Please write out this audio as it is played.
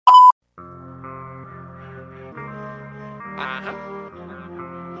All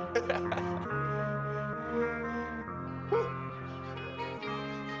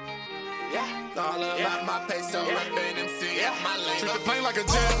about my peso, like BNC, my lane. Treat the plane like a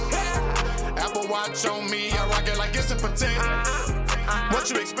jet. Apple Watch on me, I rock it like it's a protect.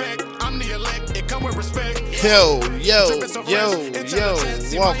 What you expect? I'm the elect. It come with respect. Yo, welcome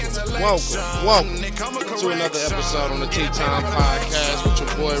to another episode on the Tea Time Podcast with your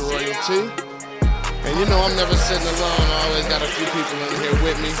boy Royalty. And you know I'm never sitting alone. I always got a few people in here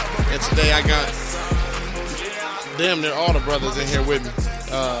with me. And today I got damn near all the brothers in here with me.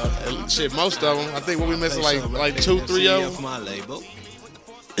 Shit, most of them. I think we missing like 2-3 of them. My label.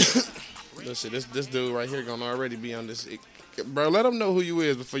 Listen, this dude right here gonna already be on this. Bro, let them know who you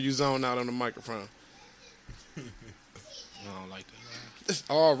is before you zone out on the microphone. I don't like that.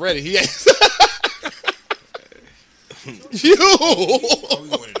 Already, he ain't. You. Oh, we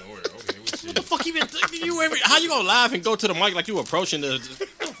going in order. Okay, what the fuck you been thinking? How you gonna laugh and go to the mic like you approaching the?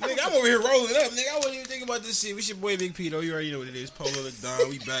 Nigga, I'm over here rolling up. Nigga, I wasn't even thinking about this shit. We your boy Big P, though. You already know what it is. Polo the Don.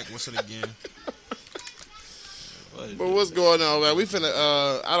 We back once and again. But what's going on, man? We finna,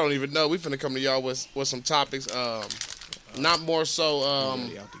 I don't even know. We finna come to y'all with some topics. Not more so out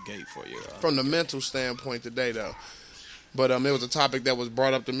the gate for you. From the mental standpoint today, though. But it was a topic that was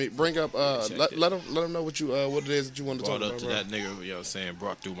brought up to me. Bring up, let them know what it is that you want to talk about. Brought up to that nigga, you know what I'm saying?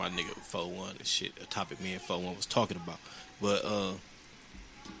 Brought through my nigga 4-1 and shit. A topic me and 4-1 was talking about. But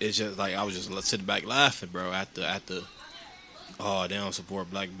it's just like I was just sitting back laughing, bro. At the they don't support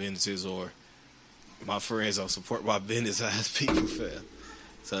black businesses, or my friends don't support my business ass people, fam.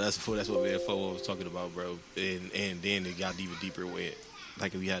 So that's what me and 4-1 was talking about, bro. And then it got even deeper with,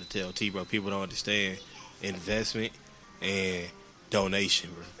 like we had to tell T, bro. People don't understand investment and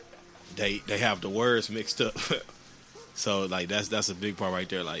donation, bro. They have the words mixed up. So like that's a big part right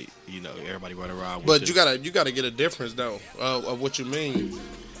there. Like, you know, everybody running around. But you gotta get a difference though of what you mean.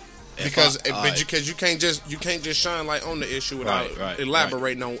 Because you can't just shine light on the issue without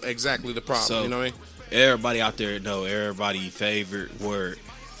elaborating on exactly the problem. So, you know what I mean? Everybody out there know everybody's favorite word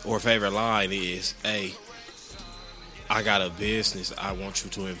or favorite line is, "Hey, I got a business I want you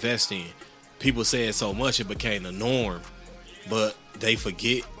to invest in." People say it so much it became the norm, but they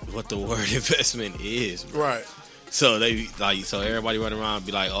forget what the word investment is, bro. Right. So so everybody run around and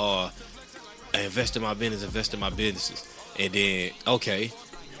be like, "Oh, I invest in my businesses," and then okay,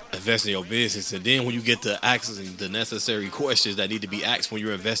 invest in your business, and then when you get to asking the necessary questions that need to be asked when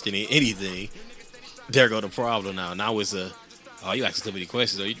you're investing in anything, there go the problem now. Now it's you asking too many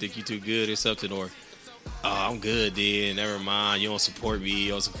questions, or you think you too good or something, or I'm good then, never mind, you don't support me, you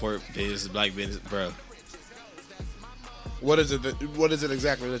don't support business, black business, bro. What is it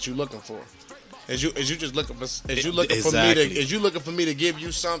exactly that you're looking for? Is you just looking for for me to give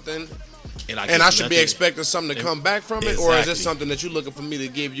you something, and I should be expecting something to come back from it, or is this something that you're looking for me to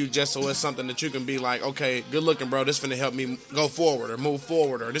give you just so it's something that you can be like, okay, good looking, bro, this finna help me go forward or move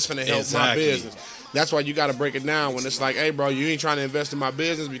forward, or this finna help my business. That's why you got to break it down when it's like, hey, bro, you ain't trying to invest in my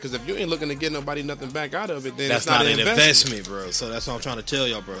business, because if you ain't looking to get nobody nothing back out of it, then that's it's not an investment, bro. So that's what I'm trying to tell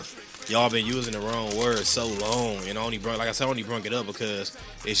y'all, bro. Y'all been using the wrong word so long, and I only brung it up because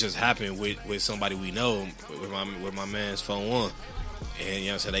it's just happened with somebody we know, with my man's 4-1, and you know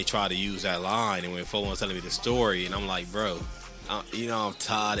what I'm saying, they try to use that line, and when 4-1's telling me the story, and I'm like, bro, I'm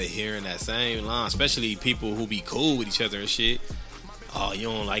tired of hearing that same line, especially people who be cool with each other and shit. Oh, you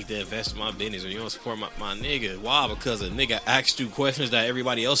don't like to invest in my business, or you don't support my nigga. Why? Because a nigga asked you questions that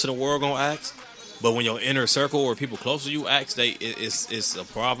everybody else in the world gonna ask, but when your inner circle or people close to you ask, it's a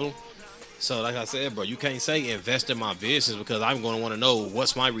problem. So like I said, bro, you can't say invest in my business, because I'm going to want to know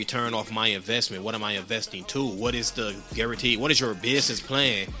what's my return off my investment. What am I investing to? What is the guarantee? What is your business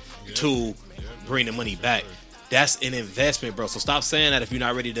plan to bring the money back? That's an investment, bro. So stop saying that if you're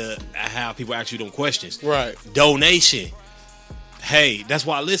not ready to have people ask you them questions. Right. Donation. Hey, that's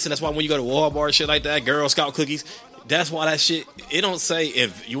why when you go to Walmart and shit like that, Girl Scout cookies, that's why that shit, it don't say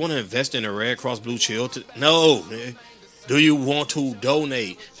if you want to invest in a Red Cross Blue Shield. No, man. Do you want to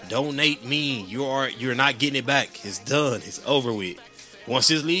donate? Donate mean you're not getting it back. It's done. It's over with. Once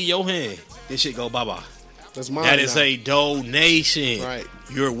this leave your hand, this shit go bye-bye. That's mine. That is a donation. Right.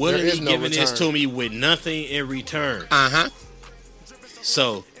 You're willingly giving this to me with nothing in return. Uh-huh.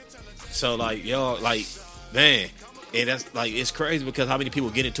 So like, y'all, like, man, and that's like, it's crazy because how many people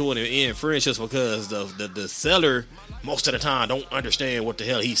get into it and end friendships because the seller most of the time don't understand what the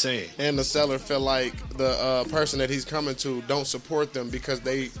hell he's saying, and the seller feel like the person that he's coming to don't support them because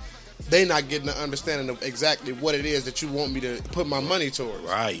they not getting the understanding of exactly what it is that you want me to put my money towards.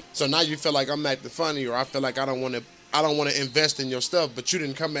 Right. So now you feel like I'm acting funny, or I feel like I don't want to I don't want to invest in your stuff, but you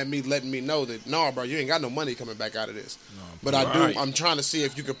didn't come at me letting me know that, no, bro, you ain't got no money coming back out of this. No, but I'm trying to see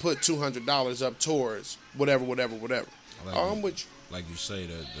if you could put $200 up towards whatever. I'm with you. Like you say,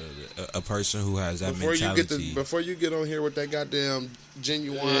 a person who has that mentality. Before you get on here with that goddamn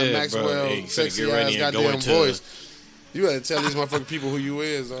genuine Maxwell sexy ass goddamn voice, you gotta tell these motherfucking people who you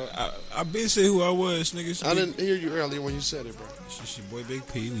is. I been saying who I was, niggas. I didn't hear you earlier when you said it, bro. It's your boy Big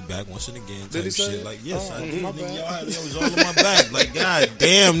P. We back once and again. Did he say shit. It? Like, yes, I did. Nigga, y'all was all on my back. Like, god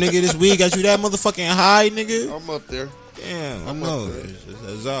damn, nigga, this weed got you that motherfucking high, nigga. I'm up there. Damn, I know.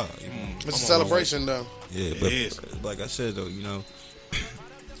 It's all. It's a celebration, though. Yeah, but like I said, though, you know,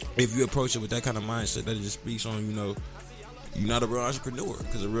 if you approach it with that kind of mindset, that just speaks on, you know, you're not a real entrepreneur.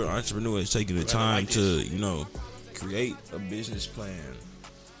 Because a real entrepreneur is taking the time to, you know, create a business plan.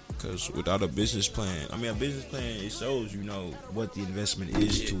 Because without a business plan, a business plan, it shows, you know, what the investment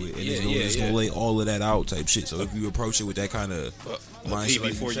is to it. And it's going to lay all of that out type shit. So if you approach it with that kind of mindset,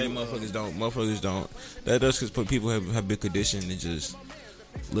 like you say, motherfuckers don't. That does because people have been conditioned to just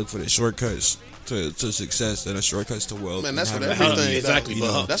look for the shortcuts to success and the shortcuts to wealth. Man, that's what everything. Exactly.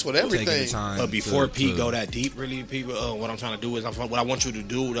 That's what everything. But before Pete go that deep, really, people, what I'm trying to do is, what I want you to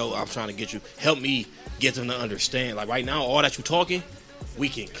do, though, I'm trying to get you, help me get them to understand. Like right now, all that you talking, we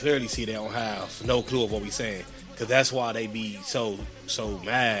can clearly see they don't have no clue of what we saying. Because that's why they be so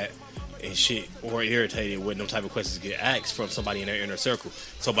mad and shit or irritated when them type of questions get asked from somebody in their inner circle.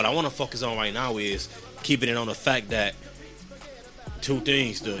 So, but I want to focus on right now is keeping it on the fact that two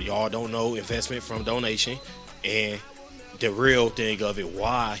things, y'all don't know investment from donation, and the real thing of it,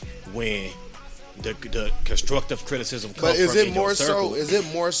 why when the constructive criticism comes from your circle. Is it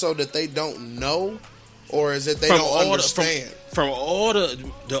more so that they don't know, or is it they don't understand? From all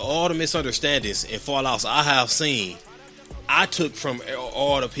the misunderstandings and fallouts I have seen, I took from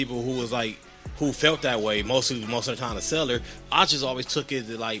all the people who was like, who felt that way, most of the time the seller, I just always took it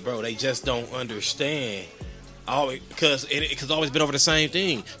to like, bro, they just don't understand. Because it's always been over the same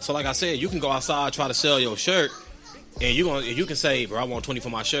thing. So like I said, you can go outside, try to sell your shirt, and you can say, bro, I want 20 for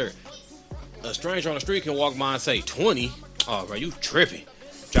my shirt. A stranger on the street can walk by and say 20. Oh, bro, you tripping.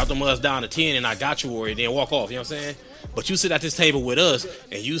 Drop the muds down to 10 and I got you, or then walk off. You know what I'm saying? But you sit at this table with us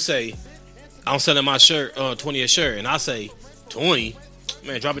and you say, I'm selling my shirt 20 a shirt, and I say 20.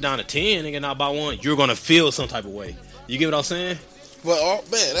 Man, drop it down to 10, nigga, not buy one. You're gonna feel some type of way. You get what I'm saying? Well,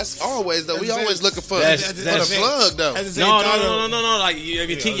 man, that's always though. We always looking for the plug though. No. Like your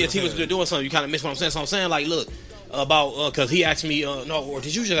team was doing something. You kind of miss what I'm saying. So I'm saying, like, look about because he asked me. No, or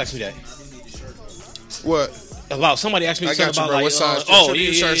did you just ask me that? What? About somebody asked me something about bro. Like, what size?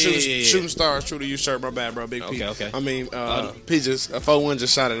 Shooting Stars, True to You shirt. My bad, bro. Big P. Okay. I mean, P just 4-1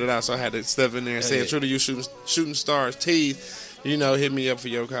 just shouted it out, so I had to step in there and say True to You Shooting Stars teeth. You know, hit me up for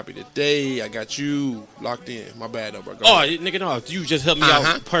your copy today. I got you locked in. My bad, though, bro. Nigga, no. You just helped me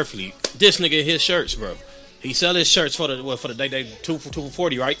out perfectly. This nigga, his shirts, bro. He sell his shirts for the day 2 for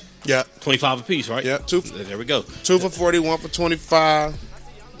 40, right? Yeah. 25 a piece, right? Yeah. There we go. 2 for 40, 1 for 25.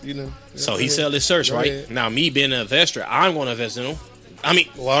 You know. So he sell his shirts, right? Ahead. Now, me being an investor, I'm going to invest in them. I mean,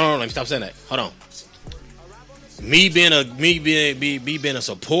 hold on. Let me stop saying that. Hold on. Me being a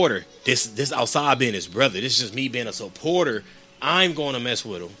supporter. This outside business, brother. This is just me being a supporter. I'm going to mess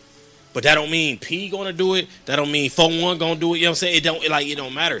with him. But that don't mean P going to do it. That don't mean 4-1 going to do it. You know what I'm saying? It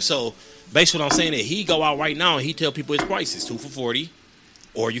don't matter. So, basically what I'm saying is he go out right now and he tell people his prices, 2 for 40,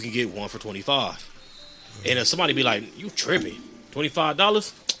 or you can get 1 for 25. And if somebody be like, you tripping,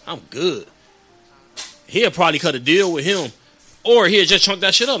 $25? I'm good. He'll probably cut a deal with him. Or he'll just chunk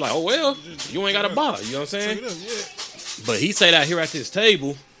that shit up like, oh, well, you ain't got to buy. You know what I'm saying? But he say that here at this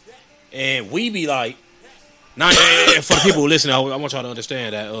table, and we be like, for the people who listen, I want y'all to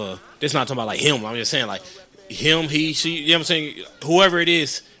understand that this not talking about like him. I'm just saying like him, he, she, you know what I'm saying? Whoever it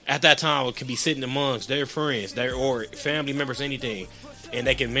is at that time could be sitting amongst their friends, or family members, anything, and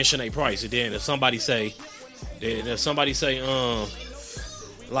they can mention a price. And then if somebody say,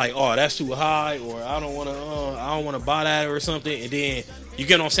 like, oh, that's too high, or I don't want to buy that or something, and then you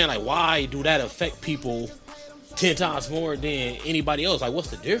get what I'm saying? Like, why do that affect people 10 times more than anybody else? Like, what's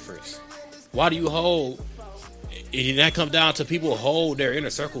the difference? Why do you hold? And that comes down to people hold their inner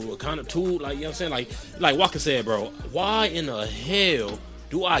circle kind of too, like, you know what I'm saying? Like Walker said, bro, why in the hell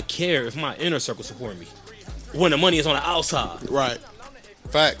do I care if my inner circle support me when the money is on the outside? Right.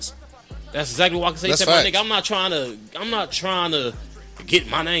 Facts. That's exactly what Walker said. He said, my nigga, I'm not trying to get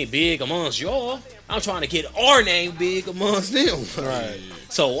my name big amongst y'all. I'm trying to get our name big amongst them. Right.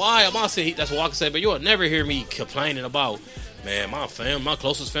 So why am I saying, that's what Walker said, but you'll never hear me complaining about, man, my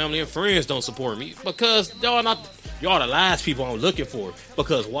closest family and friends don't support me, because y'all the last people I'm looking for.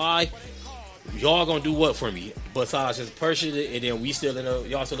 Because why? y'all gonna do what for me? Besides just purchase it, and then we still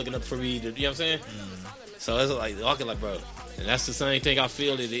y'all still looking up for me. You know what I'm saying? So it's like y'all can bro, and that's the same thing I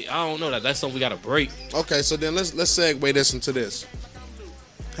feel. I don't know that's something we gotta break. Okay, so then let's segue this into this.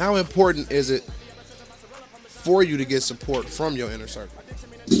 How important is it for you to get support from your inner circle?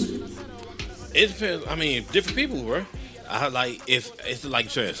 It depends. I mean, different people, bro. If it's like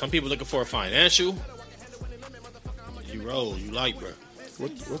some people looking for a financial, you roll, you like, bro.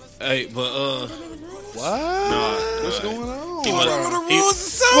 What? Hey, but what? Nah, what's going on?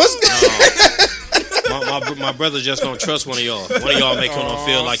 My brother just don't trust one of y'all. One of y'all make him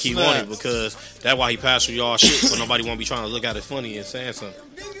feel like he wanted because that's why he passed through y'all shit. So nobody won't be trying to look at it funny and saying something.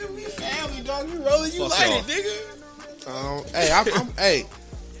 Nigga, family dog, you rolling, you like it, nigga. Hey,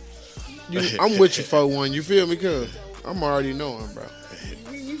 I'm with you for one. You feel me? Cause I'm already knowing, bro.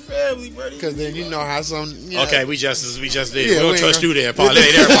 We family, buddy. Cause then you know how some. Okay, we just did. We don't trust you there, probably.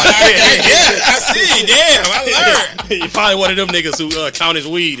 Ain't everybody. I see. Damn, I learned. You probably one of them niggas who count his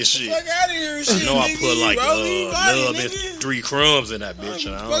weed and shit. Fuck out of here, and shit. I know I put like love and 3 crumbs in that bitch.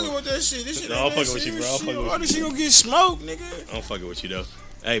 I'm fucking with that shit. This shit. I'm fucking with you, bro. I'm fucking with you. This shit gonna get smoked, nigga. I'm fucking with you though.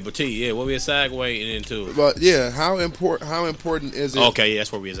 Hey, but T, what we a segue into? But yeah, how important is it? Okay, yeah,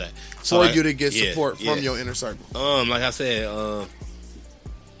 that's where we is at. So for you to get support from your inner circle. Like I said,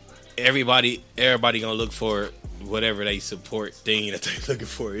 everybody gonna look for whatever they support thing that they looking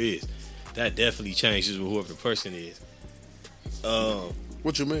for is. That definitely changes with whoever the person is.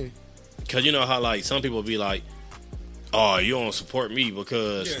 What you mean? Cause you know how some people be like, oh, you don't support me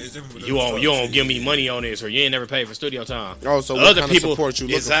because you don't give me money on this, or you ain't never paid for studio time. Oh, so what kind of support you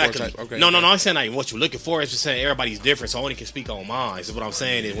looking for? Okay. No, I'm saying like what you looking for. It's just saying everybody's different, so I only can speak on mine. So what I'm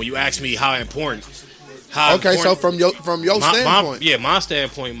saying is when you ask me how important. So from your standpoint, my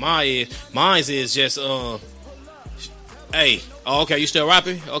standpoint, mine is just hey, okay, you still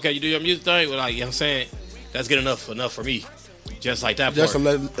rapping? Okay, you do your music thing? Well, you know what I'm saying? That's good enough for me. Just like that part. Just to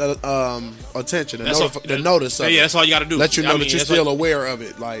let attention, the notice of it. Yeah, that's all you got to do. Let you know that you're still aware of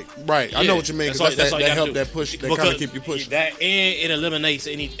it. Like, right, I know what you mean. Because that help, that push, that kind of keep you pushing. That, and it eliminates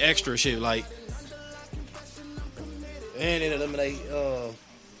any extra shit. And it eliminates,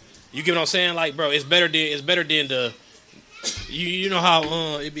 you get what I'm saying? Like, bro, it's better than the, you know how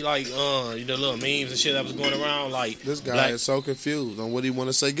it'd be like, the little memes and shit that was going around. Like, this guy is so confused on what he want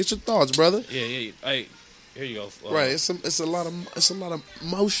to say. Get your thoughts, brother. Yeah. Hey. Here you go. Right, it's a lot of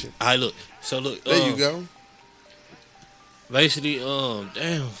motion. All right, look. So look, there you go. Basically,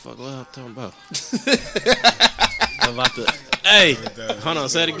 damn, fuck, what I'm talking about? I'm about to. Hey, hold on,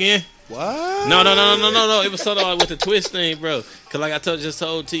 say it again. What? No. It was sort of with the twist thing, bro. Cause like I just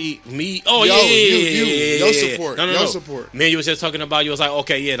told T, me. Oh yo, yeah, your support. No. Support. Man, you was just talking about. You was like,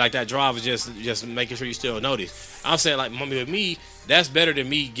 okay, yeah, like that drive is just making sure you still notice. I'm saying like, with me, that's better than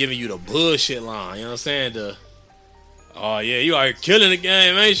me giving you the bullshit line. You know what I'm saying? Oh yeah, you are killing the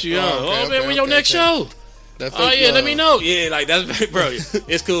game, ain't you? When your next show? Let me know. Yeah, like that's bro.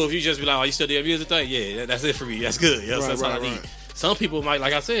 It's cool if you just be like, oh, you still do your music thing? Yeah, that's it for me. That's good. That's all I need. Some people might,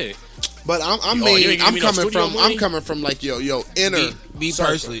 like I said. But I'm coming from like your inner. Me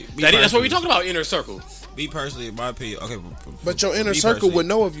personally. That's what we talking about. Inner circle. Me personally, in my opinion, okay. But your inner circle would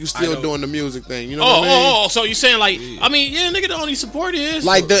know if you still doing the music thing. You know what I mean? Oh, so you saying like? I mean, yeah, nigga, the only support is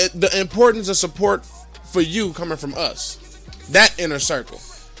like the importance of support for you coming from us. That inner circle.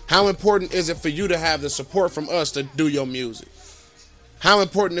 How important is it for you to have the support from us to do your music? How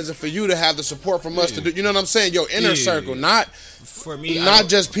important is it for you to have the support from us to do? You know what I'm saying? Your inner circle, not for me, not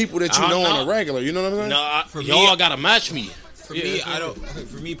just people that you know on a regular. You know what I'm saying? No, y'all gotta match me. For me, I don't. Okay,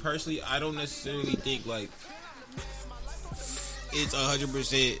 for me personally, I don't necessarily think like it's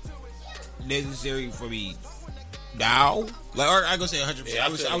 100% necessary for me now. Like, or I gonna say 100%. I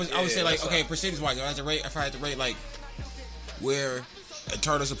would say like, okay, percentage wise, if I had to rate like where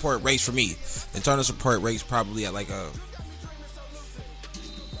internal support rates for me, internal support rates probably at like a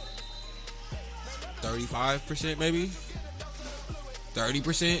 35%, maybe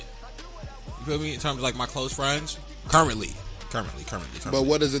 30%. You feel me? In terms of like my close friends, currently. But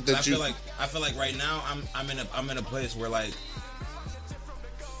what is it that I feel like right now I'm in a place where like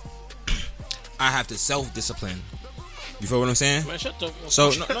I have to self-discipline. You feel what I'm saying? Man, shut the fuck up.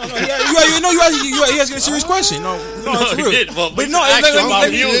 So no, you asking a serious question. No, it's real. But no, let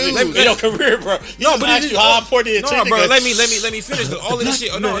me your career, bro. No, but ask you how important it is. No, bro, let me finish all of this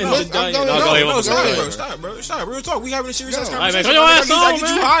shit. No, stop, bro. Stop, real talk. We having a serious conversation. I get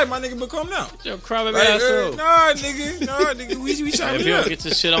you high, my nigga, but come now. Your crappy asshole. Nah, nigga, we trying to get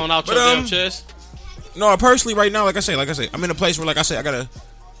this shit on out your damn chest. No, personally, right now, like I say, I'm in a place where, like I say, I gotta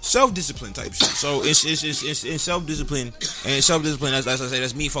self-discipline type shit. So it's in self-discipline, and self-discipline, as I say,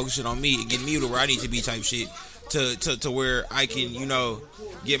 that's me focusing on me and getting me to where I need to be type shit to where I can,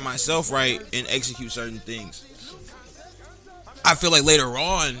 get myself right and execute certain things. I feel like later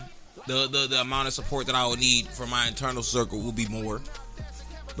on, the amount of support that I will need from my internal circle will be more.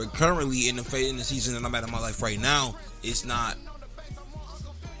 But currently, in the season that I'm at in my life right now, it's not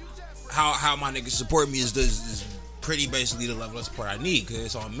how my niggas support me is pretty basically the level of support I need, because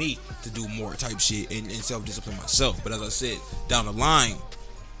it's on me to do more type shit and self-discipline myself. But as I said, down the line,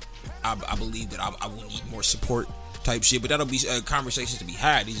 I believe that I will need more support type shit. But that'll be conversations to be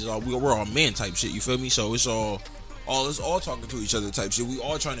had. We're all men type shit. You feel me? So it's all talking to each other type shit. We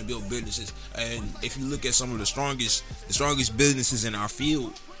all trying to build businesses, and if you look at some of the strongest businesses in our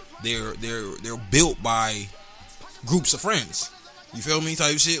field, they're built by groups of friends. You feel me?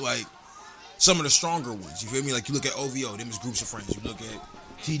 Type shit. Like some of the stronger ones. You feel me? Like you look at OVO, them is groups of friends. You look at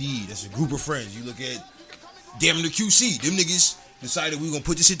TDE, that's a group of friends. You look at Damn the QC, them niggas decided we gonna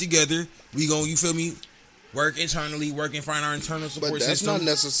put this shit together. We gonna, you feel me? Work internally, work and find our internal support system. But that's not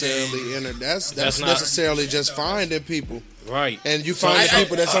necessarily that's not necessarily just finding people. Right. And you find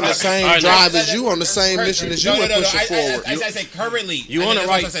people that's on the same drive as you, on the same mission as you, and pushing forward. I say currently. You on it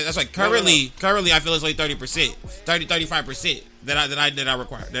right. That's like currently I feel it's like 35% that I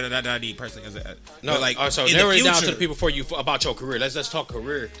require, that I need personally. So narrow it down to the people for you about your career. Let's talk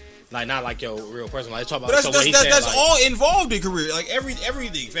career. Like, not like your real person. Like, talk about that's all involved in career. Like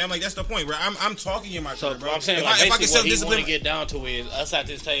everything, fam. Like that's the point, bro. I'm talking in my career, bro. I'm saying, if like, I can what he want to get down to is us at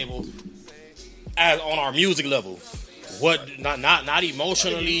this table, as on our music level. What not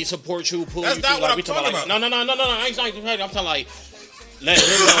emotionally support you, pull that's you not through. what Like, I'm talking about. No. I ain't talking. I'm talking like.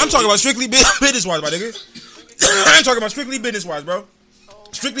 I'm talking about strictly business wise, my nigga. I ain't talking about strictly business wise, bro.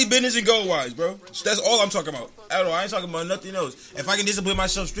 Strictly business and goal wise, bro. That's all I'm talking about. At all. I ain't talking about nothing else. If I can discipline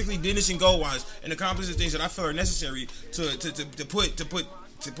myself strictly business and goal wise and accomplish the things that I feel are necessary to put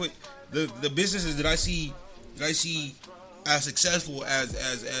the businesses that I see as successful as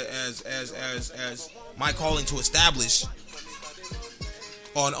my calling to establish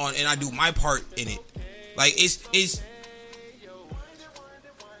on and I do my part in it. Like it's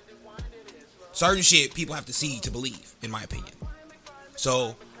certain shit people have to see to believe, in my opinion.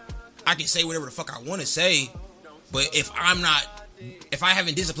 So I can say whatever the fuck I want to say, but if I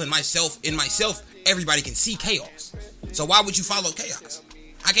haven't disciplined myself, everybody can see chaos. So why would you follow chaos?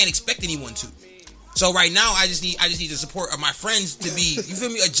 I can't expect anyone to. So right now, I just need the support of my friends to be, you feel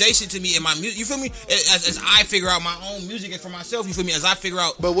me, adjacent to me in my music. You feel me? As I figure out my own music for myself. You feel me? As I figure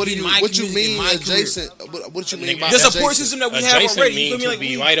out. But what you mean adjacent? What you mean by the support system that we have already? You feel me? Like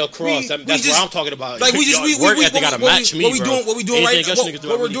be right across. That's what I'm talking about. Like work ethic gotta match me, bro. What we're doing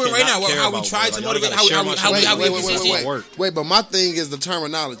right now. How we try to motivate. How we wait. But my thing is the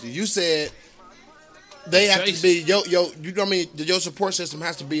terminology. You said. They have to be you know what I mean. Your support system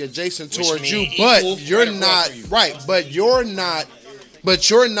has to be adjacent towards you, but you're not right. But you're not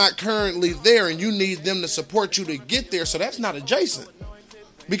currently there, and you need them to support you to get there. So that's not adjacent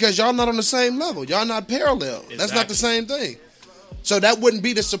because y'all not on the same level. Y'all not parallel. Exactly. That's not the same thing. So that wouldn't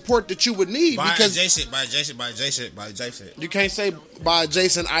be the support that you would need by adjacent. You can't say by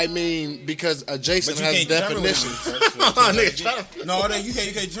adjacent. I mean because adjacent has definitions. No, you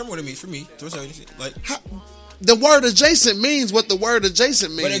can't determine what it means for me. Like the word adjacent means what the word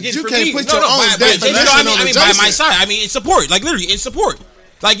adjacent means. But again, you can't put your own definition on adjacent. By my side, I mean in support. Like literally in support.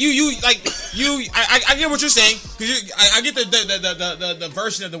 Like I get what you're saying because I get the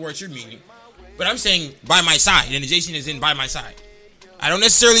version of the word you're meaning. But I'm saying by my side, and adjacent is in by my side. I don't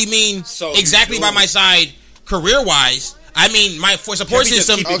necessarily mean exactly by my side career-wise. I mean for support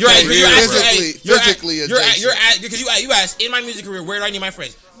system. Physically adjacent. Because you asked in my music career where do I need my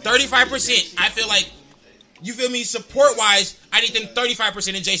friends? 35%. I feel like you feel me. Support-wise, I need them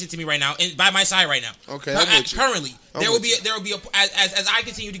 35% adjacent to me right now and by my side right now. Okay. Currently, there will be as I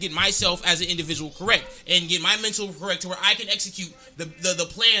continue to get myself as an individual correct and get my mental correct to where I can execute the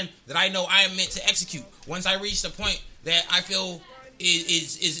plan that I know I am meant to execute. Once I reach the point that I feel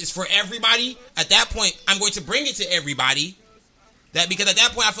is for everybody, at that point I'm going to bring it to everybody. Because at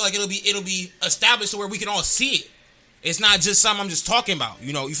that point I feel like it'll be established to where we can all see it. It's not just something I'm just talking about,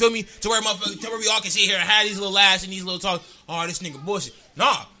 you know. You feel me? To where we all can sit here and have these little laughs and these little talks. Oh, this nigga bullshit.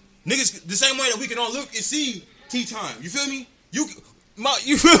 Nah, niggas the same way that we can all look and see tea time. You feel me? You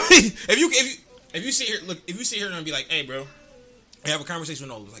feel me? If you sit here and be like, hey, bro, and have a conversation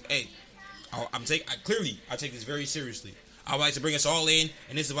with all of us, like, hey, I take this very seriously. I would like to bring us all in,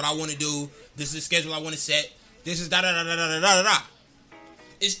 and this is what I want to do. This is the schedule I want to set. This is da da da da da da da da.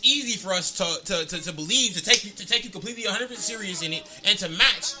 it's easy for us to believe, to take you completely 100% serious in it, and to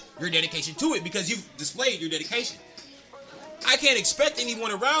match your dedication to it because you've displayed your dedication. I can't expect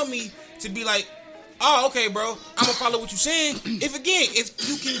anyone around me to be like, oh, okay, bro, I'm gonna follow what you're saying. If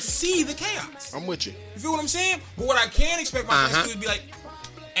you can see the chaos. I'm with you. You feel what I'm saying? But what I can expect my friends to do is be like,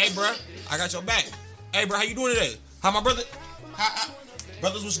 hey, bro, I got your back. Hey, bro, how you doing today? How my brother?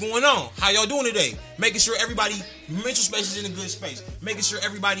 Brothers, what's going on? How y'all doing today? Making sure everybody mental space is in a good space. Making sure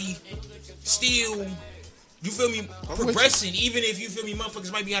everybody still, you feel me, progressing. Even if you feel me,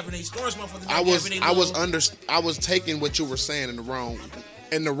 motherfuckers might be having these storms. Motherfuckers might be having I was taking what you were saying in the wrong.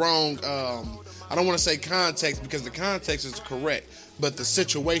 I don't want to say context because the context is correct, but the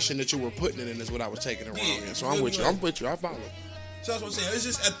situation that you were putting it in is what I was taking it wrong in. So I'm with you. I follow. So that's what I'm saying. It's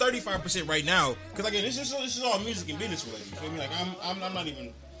just at 35% right now. Because again, this is all music and business related. You feel me? Like I'm not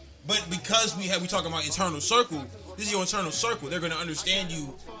even. But because we talking about internal circle, this is your internal circle. They're gonna understand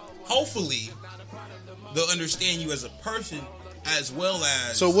you. Hopefully, they'll understand you as a person as well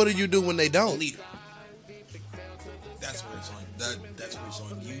as. So what do you do when they don't? Leader. That's where it's on. That's where it's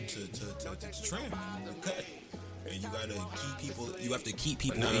on you to trim and cut. And you gotta keep people. You have to keep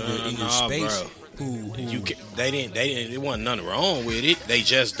people in your space. Bro. There wasn't nothing wrong with it. They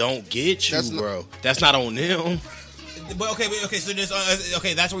just don't get you, bro. That's not on them. But okay. So this,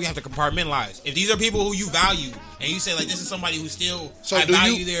 that's where you have to compartmentalize. If these are people who you value, and you say like this is somebody who still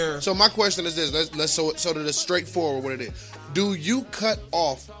value their. So my question is this: let's so that it's straightforward what it is. Do you cut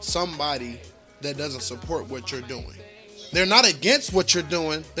off somebody that doesn't support what you're doing? They're not against what you're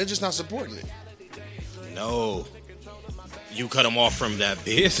doing. They're just not supporting it. No. You cut them off from that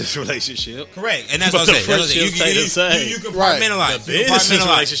business relationship. Correct. And that's what I'm saying. You compartmentalize. The business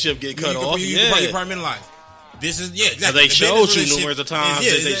relationship get cut off. You compartmentalize. This is, exactly. So they showed you numerous of times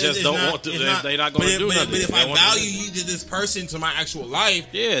that they just don't want to, they're not going to do nothing. But if I value you to this person to my actual life,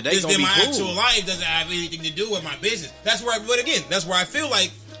 they gonna be cool. My actual life doesn't have anything to do with my business. That's where I feel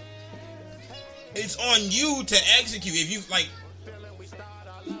like it's on you to execute. If you, like,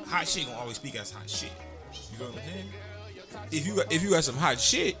 hot shit gonna always speak as hot shit. You know what I'm saying? If you got some hot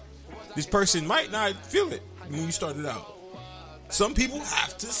shit, this person might not feel it when you started out. Some people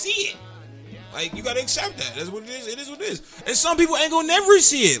have to see it. Like, you gotta accept that. That's what it is. It is what it is. And some people ain't gonna never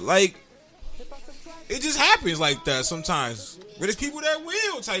see it. Like, it just happens like that sometimes. But there's people that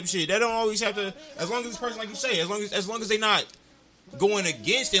will type shit. They don't always have to. As long as this person, like you say, as long as they not going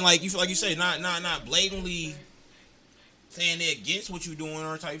against it, like you say, not blatantly saying they're against what you doing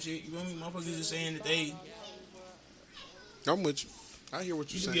or type shit. You know what I mean? Motherfuckers just saying that they. I'm with you. I hear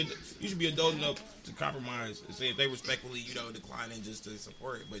what you're saying. You should be adult enough to compromise and say if they respectfully, declining just to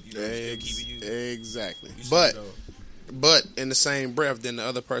support it, but still keeping you. Exactly. But in the same breath, then the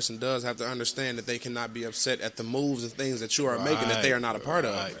other person does have to understand that they cannot be upset at the moves and things that you are making that they are not a part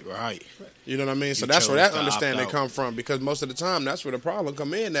of. Right. You know what I mean? So that's where that understanding come from, because most of the time that's where the problem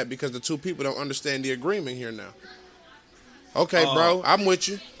come in at, because the two people don't understand the agreement here now. Okay, bro, I'm with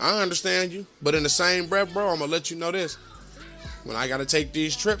you. I understand you. But in the same breath, bro, I'm going to let you know this. When I got to take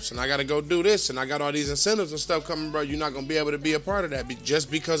these trips and I got to go do this and I got all these incentives and stuff coming, bro, you're not going to be able to be a part of that.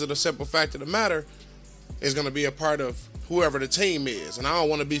 Just because of the simple fact of the matter is going to be a part of whoever the team is. And I don't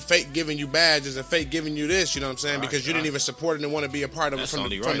want to be fake giving you badges and fake giving you this, you know what I'm saying? Because you didn't even support it and want to be a part of it from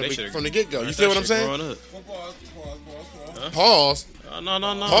the get-go. You feel what I'm saying? Pause. No.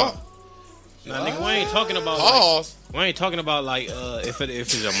 Pause. Nah, nigga, we ain't talking about pause. Like, we ain't talking about like if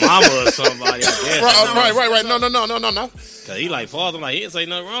it's your mama or somebody. I guess. Right. No. Cause he like pause. I'm like, he didn't say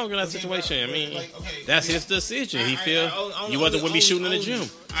nothing wrong in that situation. I mean, that's his decision. He feel you wouldn't be shooting in the gym.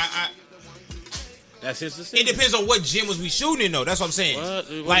 That's his decision. It depends on what gym was we shooting in though. That's what I'm saying.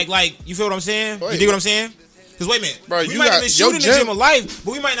 What? Like you feel what I'm saying? You dig what I'm saying? Because wait a minute, bro, we might have been shooting in the gym of life,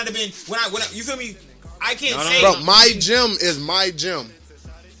 but we might not have been when I you feel me? I can't say. Bro, my gym is my gym.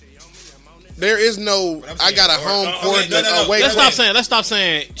 There is no. I got a home court. Let's stop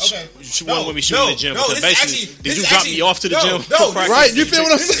saying. She wouldn't be shooting in the gym. Because basically, did you drop me off to the gym? No, right? You feel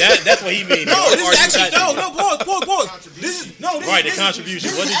what I'm saying? That's what he means. Pause. This is right. The contribution.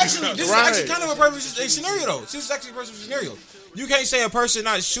 What did you drop? This is actually kind of a perfect scenario, though. This is actually a perfect scenario. You can't say a person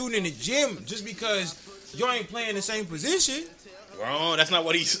not shooting in the gym just because you ain't playing the same position. Wrong. That's not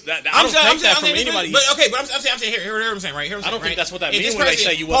what he's. I don't take that from anybody. But I'm saying here what I'm saying right here. I don't think that's what that means when they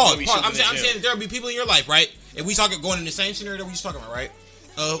say you want to be shooting. I'm saying that there will be people in your life, right? If we talking going in the same scenario that we just talking about, right?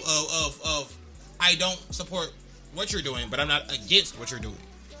 Of I don't support what you're doing, but I'm not against what you're doing.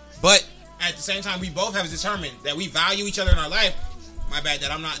 But at the same time, we both have determined that we value each other in our life. My bad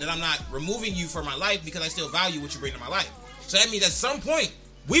that I'm not removing you from my life because I still value what you bring to my life. So that means at some point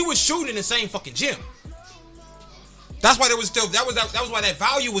we were shooting in the same fucking gym. That's why there was still that was why that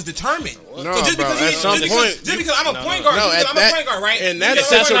value was determined. No, so just bro, because I'm a point guard, I'm a point guard, right? In that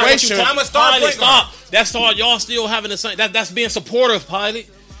situation, I'm a star point guard. That's all y'all still having the same. That's being supportive, Pilot.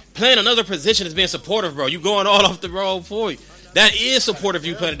 Playing another position is being supportive, bro. You going all off the road for you. That is supportive.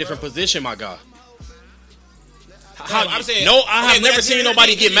 You playing a different position, my God. I'm saying, I have never seen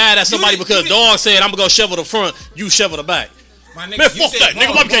nobody get mad at somebody because dog said I'm gonna go shovel the front, you shovel the back. My nigga, man, fuck that.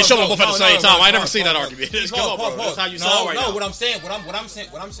 Nigga, mom can't shovel both at the same time. I ain't never seen that argument. That's how you saw right now. No, what I'm saying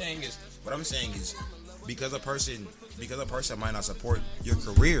is because a person might not support your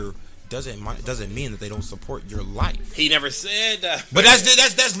career doesn't mean that they don't support your life. He never said that. But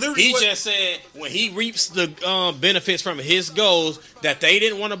that's literally he just said when he reaps the benefits from his goals that they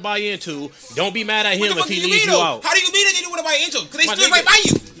didn't want to buy into. Don't be mad at him if he leaves you out. How do you mean that they didn't want to buy into? Because they stood right by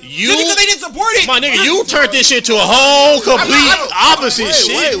you. Just because they didn't support it. My nigga, you turned this shit to a whole complete opposite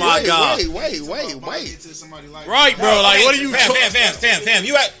shit. My God. Wait. Right, bro. Like, what are you? Fam.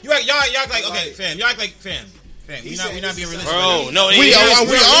 You act like okay, fam. You act like fam. We not being realistic. Bro, no, we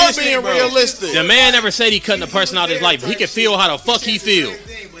are being realistic. The man never said he cutting a person out of his life, but he can feel how the fuck he feel.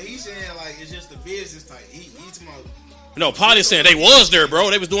 But he's saying like it's just the business type. He's no, Polly's saying they was there, bro.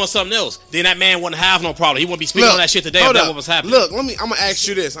 They was doing something else. Then that man wouldn't have no problem. He wouldn't be speaking on that shit today if that what was happening. Look, I'm gonna ask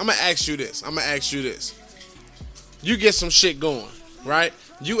you this. You get some shit going, right?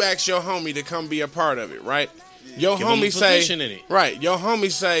 You ask your homie to come be a part of it, right? Your homie say, right? Your homie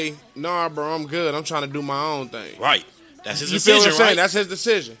say, nah, bro, I'm good. I'm trying to do my own thing. Right. That's his decision. You feel what I'm saying? Right? That's his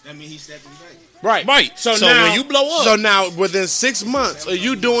decision. That means he's stepping back. Right. So now, when you blow up. So now, within 6 months of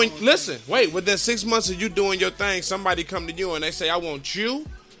you doing, within 6 months of you doing your thing, somebody come to you and they say, I want you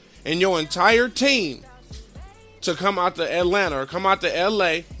and your entire team to come out to Atlanta or come out to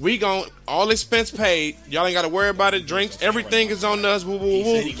LA. We gon' all expense paid. Y'all ain't got to worry about it. Drinks, everything is on us. Woo, woo, woo. He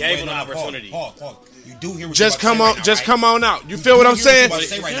said he gave him an opportunity. Paul. You do hear what just come on, come on out. You feel what I'm saying?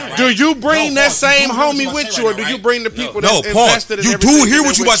 Do you bring that same homie with you, or do you bring the people that invested in everything? You do hear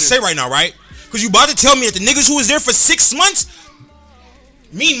what you about to say right now, right? Because you about to tell me that the niggas who was there for 6 months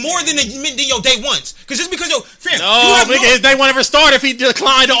mean more than your day ones. Because just because fam, his day one ever started if he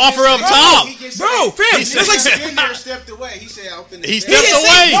declined to offer up top. Bro, fam, he stepped away. He said, he stepped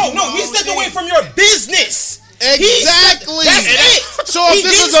away. No, he stepped away from your business. Exactly. That's it. So if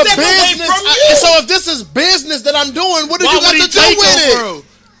this is a business, so if this is business that I'm doing, what do you got to do with it?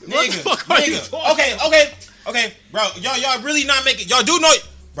 Nigga. Okay, bro. Y'all really not making. Y'all do know.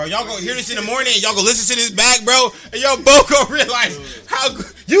 Bro, y'all go hear this in the morning and y'all go listen to this back, bro, and y'all both gonna realize how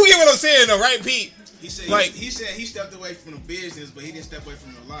you get what I'm saying, though, right, Pete? He said he stepped away from the business, but he didn't step away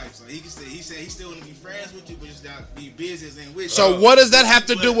from the life. So he said he still want to be friends with you, but just not be business and with you. So what does that have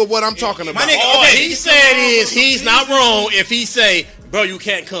to do with what I'm talking about? All he said is he's not wrong if he say, bro, you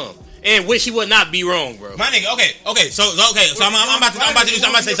can't come. And which he would not be wrong, bro. My nigga, okay. So I'm about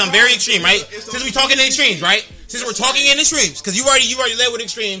to say something very extreme, right? Since we talking in extremes, right? Since we're talking in extremes, because you already led with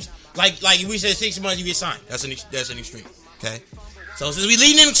extremes. Like we said, 6 months you get signed. That's an extreme. Okay. So since we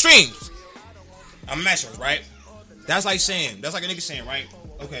leading in extremes, I'm mashers, right? That's like a nigga saying, right?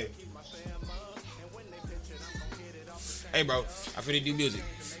 Okay. Hey, bro, I finna do music.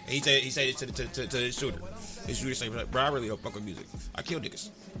 And he said it to the shooter. The shooter say, bro, I really don't fuck with music. I kill niggas.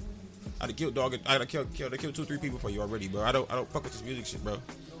 I done killed 2-3 people for you already, bro. I don't fuck with this music shit, bro.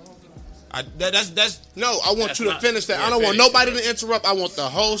 No, I want you to finish that. I don't want nobody to interrupt. I want the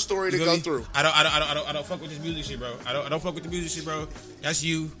whole story to go through. I don't fuck with this music shit, bro. I don't fuck with the music shit, bro. That's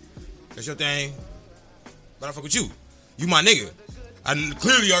you. That's your thing. But I fuck with you. You my nigga. I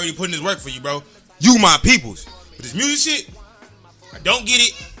clearly already put in this work for you, bro. You my peoples. But this music shit, I don't get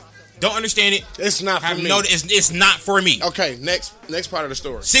it. Don't understand it. It's not for me. It's not for me. Okay, next part of the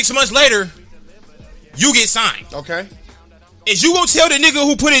story. 6 months later, you get signed. Okay. Is you gonna tell the nigga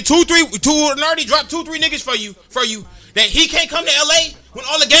who put in 2-3 and already dropped 2-3 niggas for you that he can't come to LA when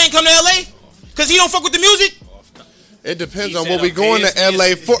all the gang come to LA? Cause he don't fuck with the music? It depends on what we going to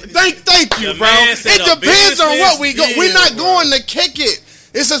LA for. Thank you, bro. It depends on what we go. We're not going to kick it.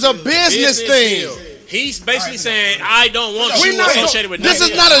 This is a business thing. He's basically saying, I don't want you associated with this.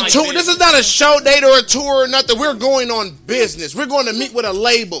 Is not a tour. This is not a show date or a tour or nothing. We're going on business. We're going to meet with a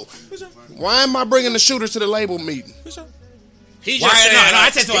label. Why am I bringing the shooter to the label meeting? He's just saying, I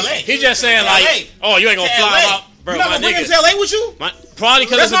take to LA. He's just saying, like, oh, you ain't gonna fly out, bro. You not gonna bring him to LA with you? Probably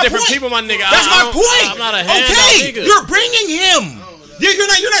because it's a different people, my nigga. That's my point. I'm not a handout nigga. You're bringing him. You're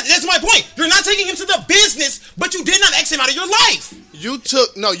not. That's my point. You're not taking him to the business, but you did not X him out of your life. You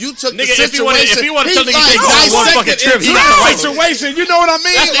took nigga, the situation. If he wanted to tell niggas like, one fucking trip, he got the right situation. You know what I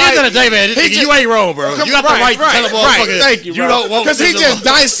mean? At the end of the day, man, you ain't wrong, bro. You got the right to tell a motherfucker. Thank you, bro. Because he just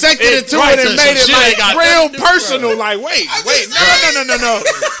dissected it to it and made it like real personal. Like, wait, no.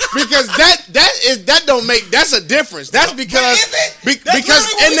 Because that don't make, that's a difference. That's because in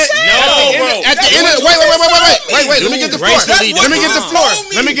the at the end of wait. Let me get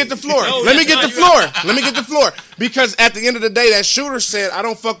the floor. Because at the end of the day, that shooter said, "I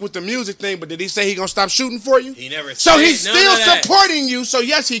don't fuck with the music thing," but did he say he gonna stop shooting for you? He never. So he's still supporting you. So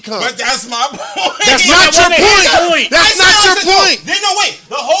yes, he comes. But that's my point. That's not your point. That's not your point. No, wait.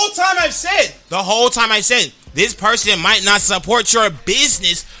 The whole time I said, this person might not support your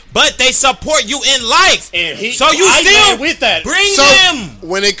business, but they support you in life. So you still with that. Bring them.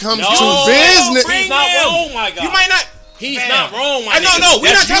 When it comes to business, he's not wrong, my God. You might not. He's not wrong, my nigga. No,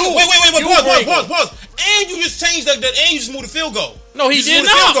 we're not talking. Wait. Pause. And you just changed and you just moved the field goal. No, he did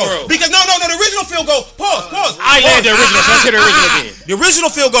not, bro. Because no, the original field goal. Pause. I landed the original. So let's hear the original again. The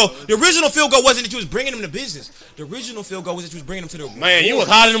original field goal wasn't that you was bringing them to business. The original field goal was that you was bringing them to the man. You was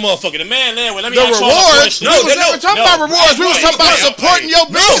hiding the motherfucker. The man there. Let me the rewards. We was never talking about rewards. We was talking about supporting your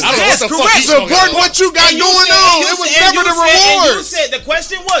business. Yes, correct. Supporting what you got going on. It was never the rewards. You said the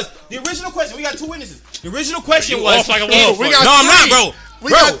question was the original question. We got two witnesses. The original question was. No, I'm not, bro. We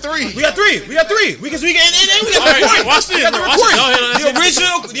got three. Because we got the point. Watch this. The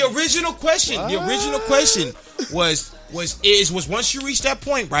original question was once you reach that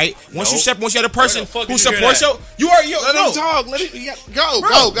point, right? Once you had a person who supports you, let him talk. Let him go.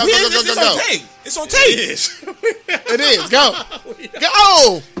 It's on tape. It is. Go.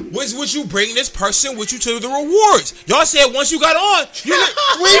 Was you bring this person with you to the rewards? Y'all said once you got on, Who the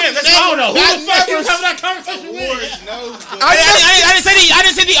fuck you having that conversation with? I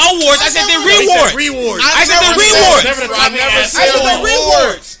didn't say the awards. I said the rewards. I said the rewards. I never said the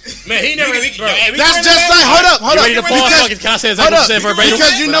rewards. Man, he never. That's just like hold up. Because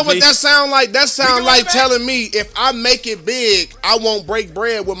you know what that sound like? That sound like telling me if I make it big, I won't break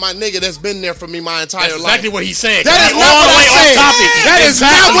bread with my nigga that's been there for me my entire life. Exactly what he's saying. That is not what I said. That is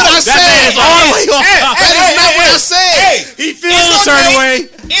not what I said. That is all the way off topic. That is not what I said. He feels a certain way.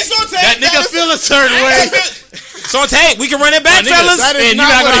 It's on tape. That nigga feel a certain way. It's on tape. We can run it back, fellas. And you're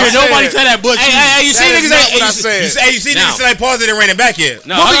not gonna hear nobody say that, but hey, you see niggas ain't what I said. You see niggas still ain't paused it and ran it back yet.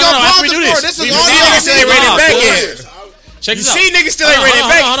 No, we gonna pause it for. This is all niggas still ain't ran it back yet. Check you this out. See niggas still ain't ran it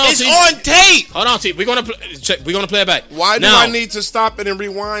back. It's on tape. Hold on, T. We're gonna play it back. Why do I need to stop it and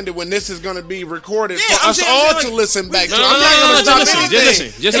rewind it when this is gonna be recorded for us all to listen back to? I'm not gonna stop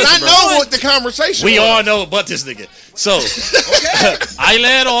anything. Just listen, I know what the conversation was. We all know but this nigga. So I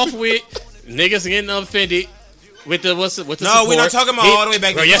led off with niggas getting offended. With the what's the no, support. We're not talking about all the way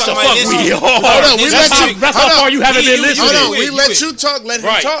back. Bro, yes, the fuck we are. Hold on, that's how far you haven't been listening. Hold on, we let you talk. Let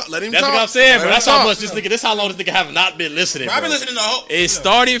him talk. Let him talk. That's what I'm saying, bro. That's how much this nigga. This how long this nigga have not been listening. I've been listening the whole. It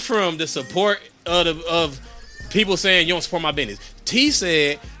started from the support of people saying you don't support my business. T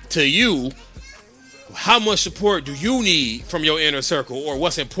said to you, how much support do you need from your inner circle, or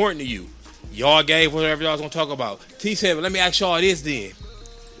what's important to you? Y'all gave whatever y'all was gonna talk about. T said, well, let me ask y'all this then.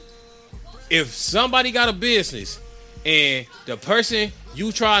 If somebody got a business and the person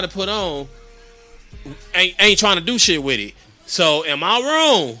you trying to put on ain't trying to do shit with it, so am I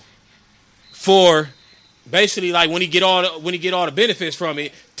wrong for basically like when he get all the benefits from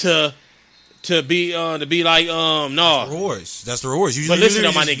it to be like no rewards? That's the rewards. But listen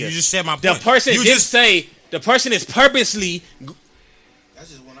to my nigga. You just said my point. The person say the person is purposely.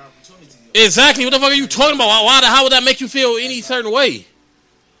 That's just one opportunity. Exactly. What the fuck are you talking about? How would that make you feel any certain way?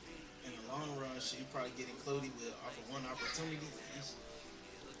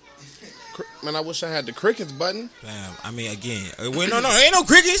 Man, I wish I had the crickets button. Fam, I mean, again, wait, no, ain't no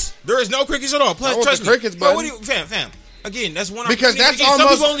crickets. There is no crickets at all. Plus, trust the crickets me. Button. Fam. Again, that's one. Because that's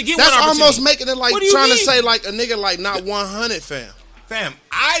almost making it like trying to say like a nigga like not 100, fam. Fam,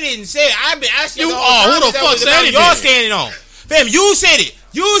 I didn't say it. I've been asking you. Who the fuck said it? Y'all standing on. Fam, you said it.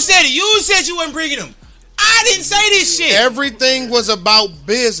 You said you weren't bringing them. I didn't say this shit. Everything was about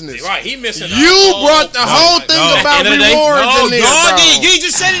business. Right, he missing. You brought the whole thing about rewards in there, y'all did. You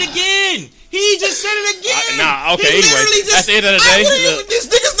just said it again. He just said it again. Okay, anyway. At the end of the day, this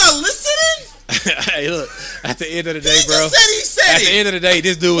nigga's not listening. Hey, look. At the end of the day, bro. He said at the end of the day,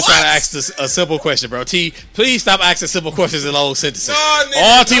 this dude was trying to ask a simple question, bro. T, please stop asking simple questions in long sentences.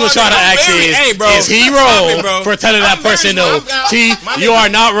 All T was trying to ask is he wrong for telling that person no? T, you are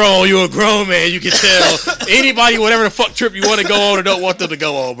not wrong. You're a grown man. You can tell anybody whatever the fuck trip you want to go on or don't want them to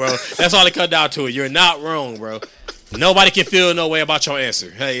go on, bro. That's all it comes down to. You're not wrong, bro. Nobody can feel no way about your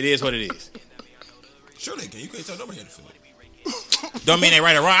answer. Hey, it is what it is. Sure they can. You can't tell nobody how to feel. don't mean they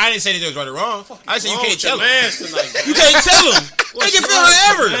right or wrong. I didn't say that they was right or wrong. I said you can't tell them. You can't tell them. They can feel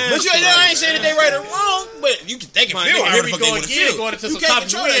however. But I ain't saying that they right or wrong. But they can feel however the fuck they want to feel. Going into some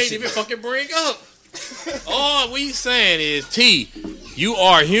topics we ain't even fucking bring up. All we saying is, T, you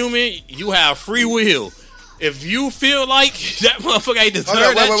are human. You have free will. If you feel like that motherfucker ain't deserve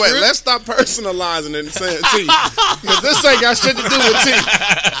that wait. Let's stop personalizing it and saying T. Because this ain't got shit to do with T.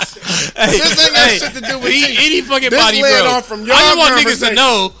 This ain't got shit to do with T. Any fucking body, bro. I just want niggas to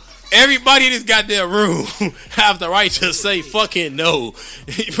know, everybody in this goddamn room have the right to say fucking no.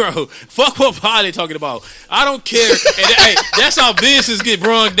 Bro, fuck what Polly talking about. I don't care. And, hey, that's how business get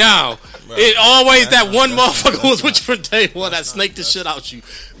brung down. Bro, it always that one motherfucker was with you from day one that snaked the shit out you.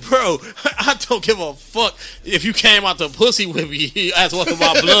 Bro, I don't give a fuck if you came out the pussy with me as one of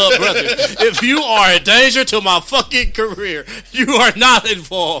my blood brothers. If you are a danger to my fucking career, you are not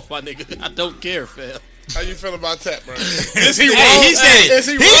involved, my nigga. I don't care, fam. How you feel about that, bro? Is he wrong? He said it. Is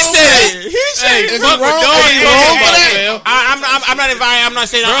he wrong? Is he wrong? I'm not inviting. I'm not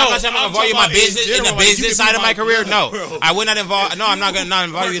saying I'm gonna involve you in my business in the business side of my career. No, I would not involve. No, I'm not gonna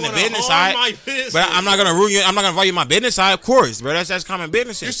involve you in the business side. But I'm not gonna ruin you. I'm not gonna involve you in my business side, of course, bro. That's common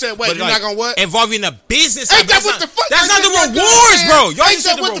business. You said wait, you're not gonna what? Involve you in the business. Ain't that what the fuck? That's not the rewards, bro. Y'all just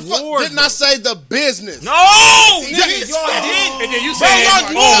said the rewards. Didn't I say the business? No, y'all did. And then you said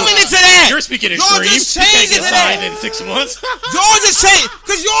y'all moving into that. You're speaking Y'all extreme. just changed it to that. In 6 months. Y'all just changed.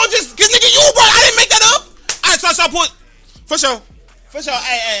 Cause nigga, you bro, I didn't make that up. Alright, so I put for sure. Hey, for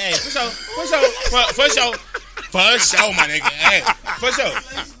sure, my nigga. Hey, for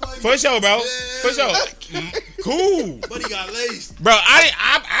sure, bro. For sure. Cool. But he got laced. Bro,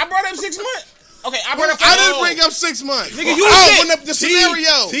 I brought up 6 months. Okay, I didn't bring up 6 months. Nigga, you said when the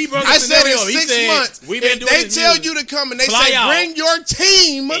scenario. I said in 6 months. If they tell you to come and they say bring your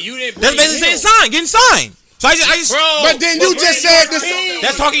team, that's basically saying getting signed. So I just but then you just said this.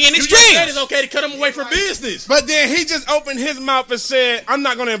 That's talking in extremes. You just said it's okay to cut him away for business. But then he just opened his mouth and said, "I'm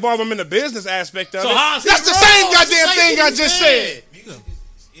not going to involve him in the business aspect of it." That's the same goddamn thing I just said.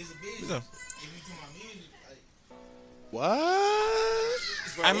 What?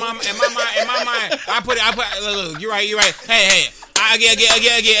 In my mind, I put. Look, you're right. Hey. Again.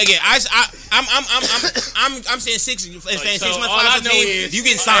 I'm saying 6 months. 5 to 10. You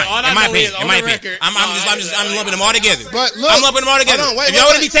getting signed? In my opinion. I'm lumping them all together. But look, I'm lumping them all together. If y'all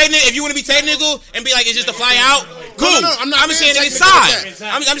want to be technical, if you want to be technical and be like it's just a fly out, cool. No, I'm not. I'm saying you get signed.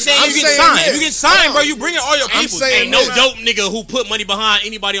 I'm saying you get signed. If you get signed, bro, you bringing all your people. Ain't no dope nigga who put money behind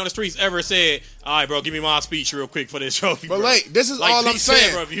anybody on the streets ever said, "All right, bro, give me my speech real quick for this trophy." But like, this is all I'm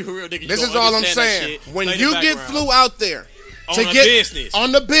saying. This is all I'm saying. When you get flew out there. On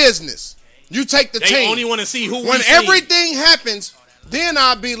the business, you take the team. They only want to see who. When everything happens, then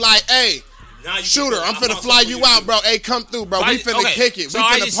I'll be like, "Hey, shooter, I'm finna fly you out, bro. Hey, come through, bro. We finna kick it. We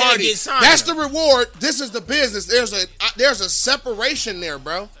finna party. That's the reward. This is the business. There's a separation there,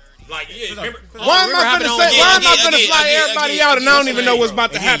 bro. Like, why am I finna fly everybody out and I don't even know what's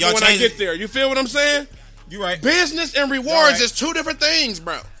about to happen when I get there? You feel what I'm saying? You right. Business and rewards is two different things,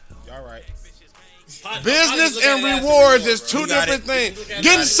 bro. Y'all right. Business and rewards is two different things.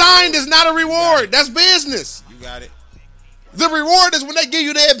 Getting signed is not a reward. That's business. You got it. The reward is when they give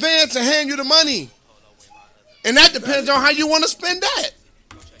you the advance and hand you the money. And that depends on how you want to spend that.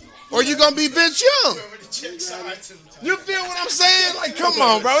 Or you going to be Vince Young. You feel what I'm saying? Like, come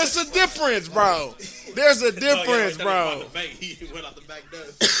on, bro. It's a difference, bro. There's a difference, bro.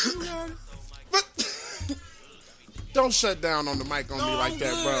 But don't shut down on the mic on me like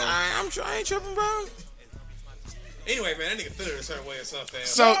that, bro. I ain't tripping, bro. Anyway, man, that nigga feel it a certain way or something.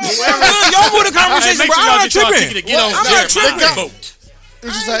 So, y'all move the conversation, bro. I'm not tripping. I'm not tripping. Boat.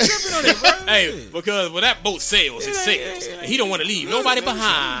 Tripping on it, bro. Hey, because when that boat sails, it sails. And he don't want to leave nobody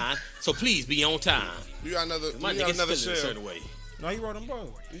behind. So please be on time. You got another. My nigga feel it a certain way. No, you wrote them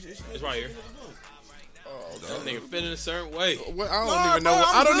both. It's right here. That nigga fit in a certain way.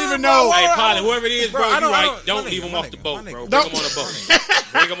 I don't even know. Hey, Polly, whoever it is, bro, you right. Don't leave him off the boat, bro. Bring him on the boat.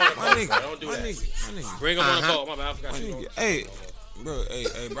 Bring him on the boat, bro. Don't do that. Bring him on the boat. My bad, I forgot. Hey, bro,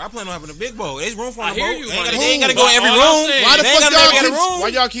 I plan on having a big boat. There's room for a boat. They ain't gotta go in every room. Why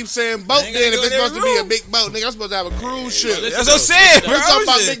y'all keep saying boat then if it's supposed to be a big boat? Nigga, I'm supposed to have a cruise ship. That's what I'm saying, bro. We're talking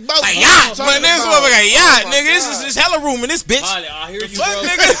about big boats. A yacht. But this motherfucker got a yacht, nigga. This is hella room in this bitch. I hear you, bro.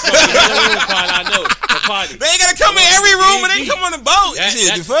 I know. They ain't gotta come in every room and they come on the boat.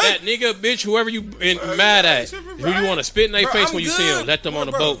 That nigga, bitch, whoever you mad at, who you want to spit in their face when you see him, let them on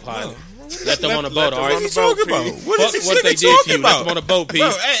the boat, Polly. Let them on the boat, all right? What are you talking about? What they did to you, let them on the boat, P. Bro,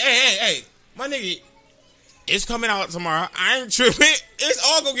 hey. My nigga, It's coming out tomorrow. I ain't tripping. It's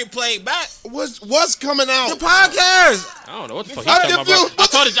all gonna get played back. What's coming out? The podcast. I don't know what the fuck he's talking about, bro. I'm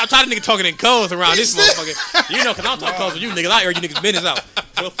tired of niggas talking in codes around this motherfucker. You know, because I don't talk codes with you niggas. I hear you niggas business out.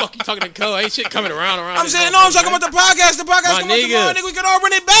 So the fuck you talking in code? Ain't shit coming around. I'm saying, no, I'm talking about the podcast. The podcast coming out tomorrow, nigga. We can all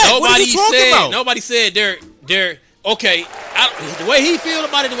run it back. What are you talking about? Nobody said they're okay. The way he feel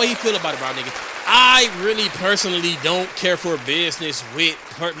about it, bro, nigga. I really personally don't care for business with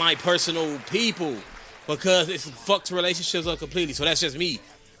my personal people because it fucks relationships up completely. So that's just me.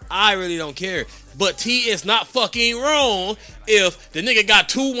 I really don't care. But T is not fucking wrong if the nigga got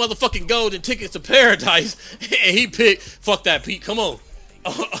 2 motherfucking golden tickets to paradise and he picked fuck that Pete. Come on.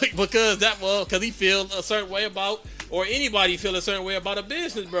 because he feel a certain way about, or anybody feel a certain way about a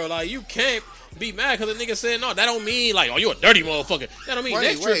business, bro. Like, you can't be mad because the nigga said no. That don't mean like, oh, you a dirty motherfucker. That don't mean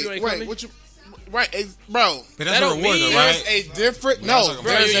next trip you ain't coming. Right, bro. But that's a reward, though, right? There's a different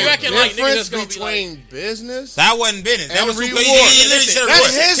there's a difference between business. That wasn't business. That was reward.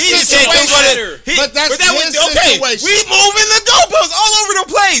 That's his situation. But that's his situation. We moving the goalposts all over the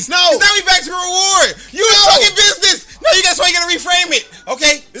place. No, now we back to reward. You was talking business. No, that's why you gotta reframe it.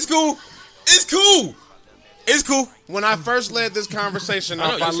 Okay, it's cool. It's cool. It's cool. When I first led this conversation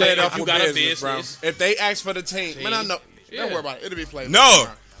off, I led off with business, bro. If they ask for the team, man, I know. Don't worry about it. It'll be played. No.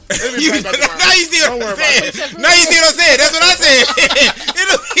 Now you see what I'm saying. That's what I said.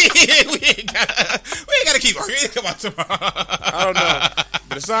 we ain't gotta keep arguing. Come on tomorrow. I don't know.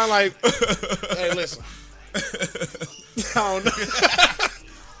 But it sound like, hey, listen. I don't know.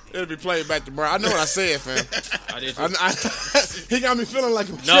 It'll be played back tomorrow. I know what I said, fam. I did he got me feeling like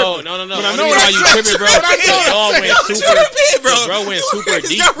I'm No. But I know why you tripping, bro. Bro went super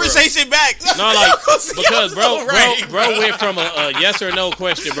deep. Conversation back. No, like because bro went from a yes or no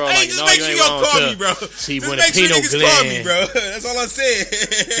question, bro. Like, no, you ain't wrong. Bro. See, when a Pinot Glen, bro. That's all I said.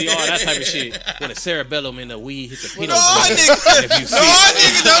 See all that type of shit. When a cerebellum in the weed hit the Pinot Glen. No,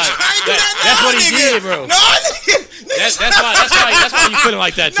 nigga, don't try to do that. That's what he did, bro. No, nigga. That's why you feeling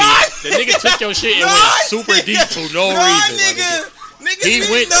like that, T. The nigga took your shit and went super deep for no reason. Nigga. He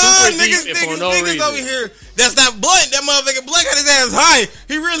went super deep for no reason. Over here. That's not Blunt. That motherfucker Blunt got his ass high.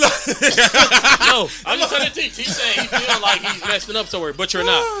 He realized. No, I'm just telling T. T saying he feel like he's messing up somewhere, but you're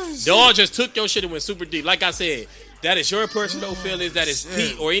not. Dog just took your shit and went super deep. Like I said, that is your personal feelings. That is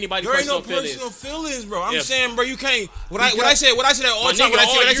Pete or anybody's personal feelings. There ain't no personal feelings, bro. I'm saying, bro, you can't. What I said all the time. What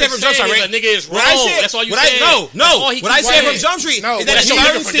I said from Jump Street, right? A nigga is wrong. That's all you said. No. What I said from Jump Street is that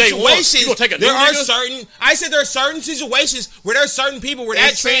certain situations there are certain. I said there are certain situations where there's certain people where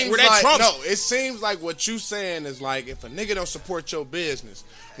that trumps. No, it seems like what you saying is like if a nigga don't support your business,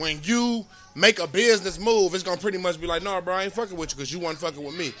 when you make a business move, it's gonna pretty much be like, no, bro, I ain't fucking with you because you wasn't fucking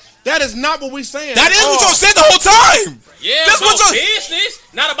with me. That is not what we saying. That is what y'all said the whole time. Yeah, that's about what business,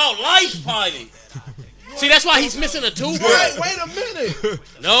 not about life, Piley. See, that's why he's missing a 2, bro. Wait a minute.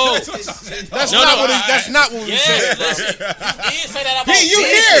 No. That's not what we said. Listen, he did say that about you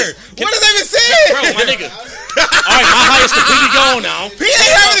here. What does that even say? Bro, my nigga. All right, my highest completely gone now. Pete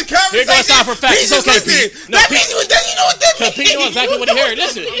ain't having a conversation. Here goes time for facts. It's okay, Pete. No, Pete, you know what that means. Pete knows exactly what he heard.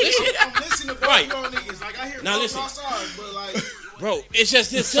 Listen. I'm listening to right. niggas. Like, I hear now listen. But like, bro, it's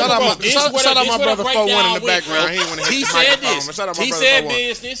just this. Shout out my brother 4-1 in the background. He said this. He said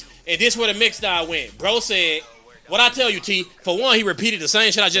business, and this where the mix dial went. Bro said, what I tell you, T, for one, he repeated the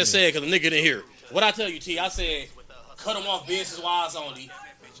same shit I just said because the nigga didn't hear. What I tell you, T, I said, cut him off business-wise only.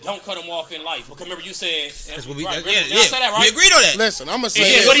 Don't cut him off in life. Because remember you said... That's what we... Right, yeah. That, right? We agreed on that. Listen, I'm going to say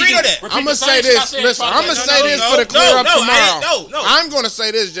this. I'm going to say this. Listen, I'm going to say this for the clear up tomorrow. No. I'm going to say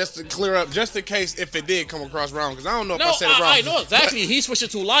this just to clear up, just in case if it did come across wrong, because I don't know if I said it wrong. I know exactly. He switched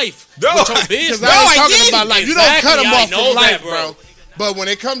it to life. No. With your business. Because I ain't talking about life. You don't cut him off from life, bro. But when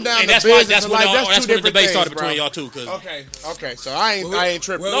it come down to business and life, that's two different things, bro. That's when the debate started between y'all two. Okay. So I ain't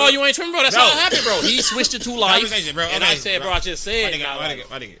tripping. No, you ain't tripping, bro. That's how it happened, bro. He switched it to life, and I said, bro, I just said,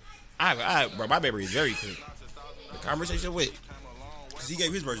 bro, my memory is very clear. The conversation with, because he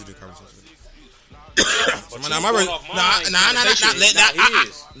gave his version of the conversation.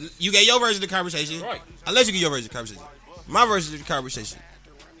 You gave your version of the conversation. Right. I'll let you get your version of the conversation. My version of the conversation.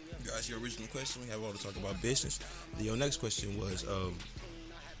 You asked your original question. We have all to talk about business. Then your next question was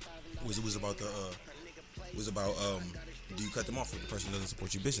about do you cut them off if the person doesn't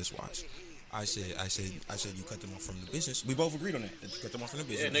support you business wise? I said you cut them off from the business. We both agreed on that. You cut them off from the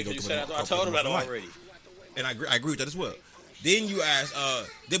business. Yeah, nigga, you said I told him about it already. And I agree with that as well. Then you asked,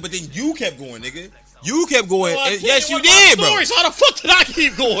 but then you kept going, nigga. You kept going. Well, yes, you did, bro. So how the fuck did I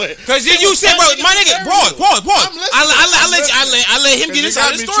keep going? Because then you said, bro, my nigga, pause. I let him get his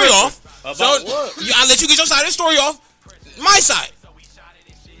side of the story off. So I let you get your side of the story off. My side.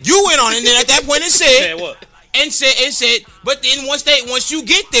 You went on, and then at that point it said, what? and said, but then once you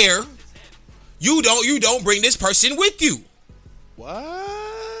get there, you don't bring this person with you. What?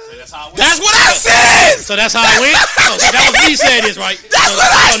 That's what I said. So that's how it went. So that was me saying this, right? That's what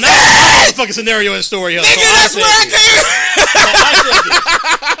I said. Now the fucking scenario in the story. Nigga, that's where I came.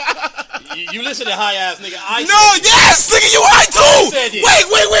 You listen to high ass nigga. Yes, nigga, you high too.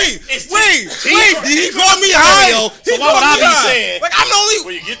 Wait. Did he call me high? So why would I be saying? Like I'm the only.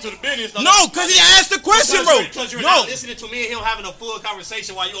 When you get to the business, No, because he asked the question, bro. Because you're not listening to me and him having a full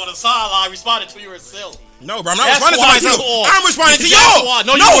conversation while you on the sideline responding to yourself. No, bro, I'm not responding to myself. I'm responding to y'all.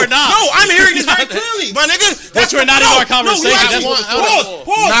 No, you are not. No, I'm hearing this very clearly, my nigga. But you're not in our conversation. Pause.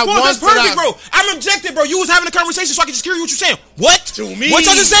 That's perfect, bro. I'm objective, bro. You was having a conversation, so I can just hear what you're saying. What? To me. What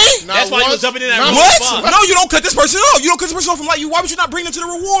y'all just saying? That's why you was jumping in that. What? No, you don't cut this person off. You don't cut this person off from life. Why would you not bring them to the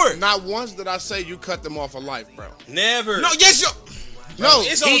reward? Not once did I say you cut them off of life, bro. Never. No, yes, you. No,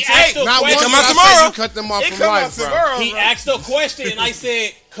 it's he asked a not once did I say you cut them off from life, bro. He asked a question and I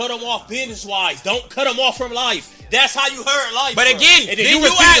said, cut them off business wise. Don't cut them off from life. That's how you heard life. But again, and then you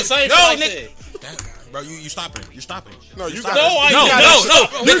repeat the same thing I said. Bro, you stopping. You're stopping. No, you got No.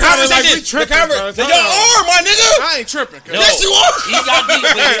 The conversation. Y'all my nigga. I ain't tripping. Yes, you are. He got deep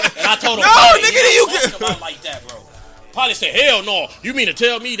with it, and I told him, no, nigga, you talking about like that, bro. Probably said, hell no. You mean to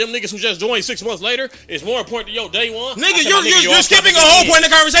tell me them niggas who just joined 6 months later is more important to your day one? Nigga, you're skipping a whole point in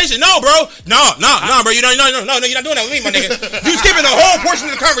the conversation. No, bro. No, bro. You're not doing that with me, my nigga. You skipping a whole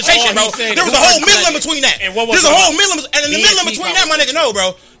portion of the conversation, bro. There was a whole middle in between that. There's a whole middle, and in the middle in between that, my nigga, no,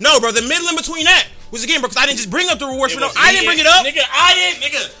 bro. No, bro. The middle in between that was again, bro, because I didn't just bring up the rewards for no. I didn't bring it up. Nigga, I didn't,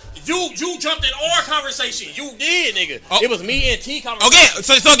 nigga. You jumped in our conversation. You did, nigga. It was me and T conversation. Okay,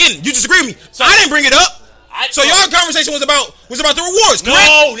 so again, you disagree with me. So I didn't bring it up. So your conversation was about the rewards, correct?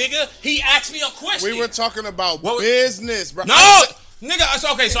 No, nigga. He asked me a question. We were talking about business, bro. No, nigga.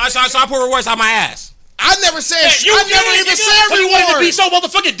 Okay, so I put rewards out my ass. I never said. I never even said rewards. You wanted to be so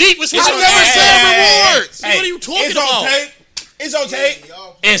motherfucking deep with I never said rewards. What are you talking about? It's on tape.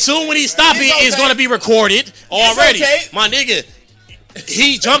 And soon when he stops it's going to be recorded already. My nigga.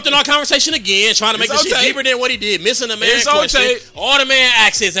 He jumped in our conversation again, trying to make this shit deeper than what he did, missing the man question. All the man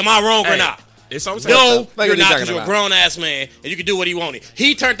asks is, am I wrong or not? It's on tape. No, you're not, because you're a grown ass man and you can do what he wanted.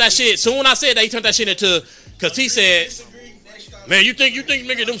 He turned that shit. Soon when I said that, he turned that shit into, because he said, man, you think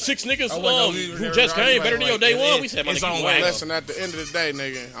nigga, them 6 niggas who just came better than your day one? We said, my nigga, listen, at the end of the day,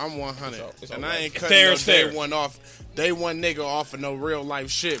 nigga, I'm 100. And I ain't cutting no day one off. Day one nigga off of no real life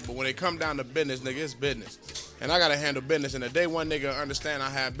shit. But when it come down to business, nigga, it's business. And I gotta handle business. And the day one nigga understand I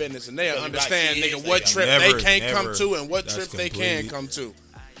have business. And they understand, nigga, what trip they can't come to and what trip they can come to.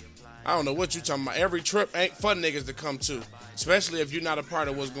 I don't know what you talking about. Every trip ain't for niggas to come to. Especially if you're not a part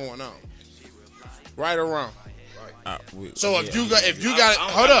of what's going on. Right or wrong? So if you got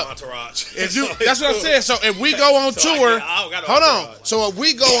hold up. If you that's what I'm saying. So if we go on tour, hold on. So if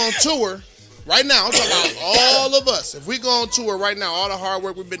we go on tour right now, I'm talking about all of us. If we go on tour right now, all the hard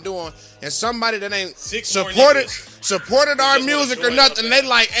work we've been doing, and somebody that ain't supported our music or nothing, they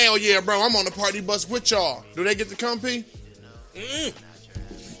like, hell yeah, bro, I'm on the party bus with y'all. Do they get to come, P?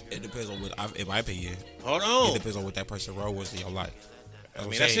 It depends on what, in my opinion. Hold on. It depends on what that person role was in your life. I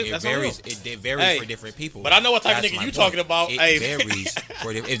mean, it varies for different people. But I know what type of nigga you talking about. It varies.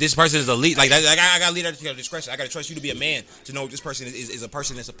 If this person is a lead, like I got to lead at your discretion. I got to trust you to be a man to know this person is a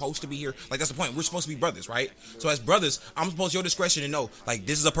person that's supposed to be here. Like, that's the point. We're supposed to be brothers, right? So as brothers, I'm supposed your discretion to know, like,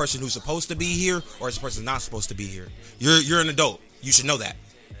 this is a person who's supposed to be here or is a person not supposed to be here. You're an adult. You should know that.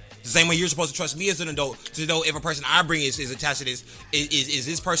 The same way you're supposed to trust me as an adult to know if a person I bring is attached to this is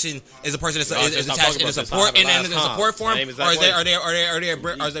this person is a person that's attached in a support and in a support form, or is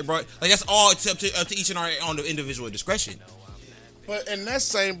they brought, like, that's all up to each and our own individual discretion. But in that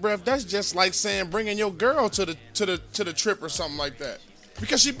same breath, that's just like saying bringing your girl to the trip or something like that,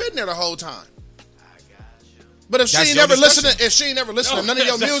 because she been there the whole time. But if she ain't never listening to none of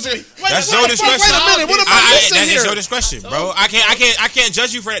your music, that's your discretion. Wait a minute, what am I missing here? That's your discretion, bro. I can't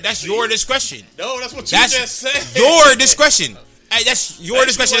judge you for that. That's your discretion. No, that's what you just said. Your discretion. Hey, that's your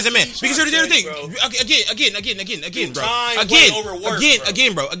discretion as a man. Because here's the other thing.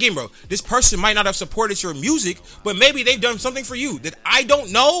 Again, bro. This person might not have supported your music, but maybe they've done something for you that I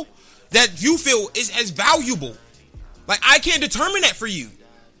don't know that you feel is as valuable. Like, I can't determine that for you.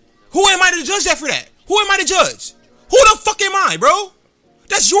 Who am I to judge that for that? Who am I to judge? Who the fuck am I, bro?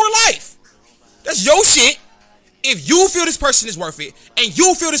 That's your life. That's your shit. If you feel this person is worth it, and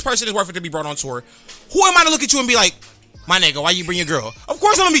you feel this person is worth it to be brought on tour, who am I to look at you and be like, my nigga, why you bring your girl? Of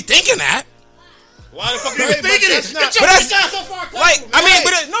course I'm gonna be thinking that. Why the fuck are you thinking it? No, because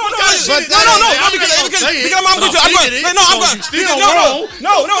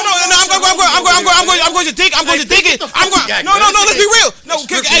I'm going to think. I'm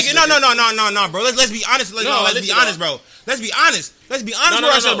bro. Let's be honest. Let's be honest, bro. Let's be honest. Let's be honest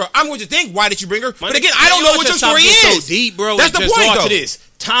with ourselves, bro. I'm going to think, why did you bring her? But again, I don't know what your story is. So deep, bro. That's the point, though. To this.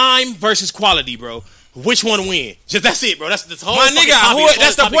 Time versus quality, bro. Which one win? Just that's it, bro. That's the whole. My nigga,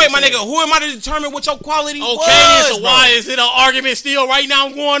 that's the point, my nigga. Who am I to determine what your quality was? Okay, so why is it an argument still right now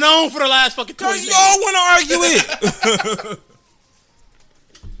going on for the last fucking 20 minutes? Y'all want to argue it.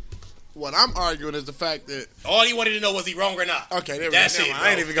 What I'm arguing is the fact that all he wanted to know was he wrong or not. Okay, there we go. That's it. I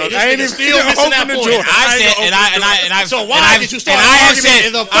ain't even going. I ain't even still missing that point. So why did you start arguing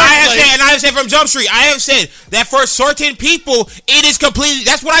in the first place? And I have said from Jump Street, I have said that for certain people, it is completely.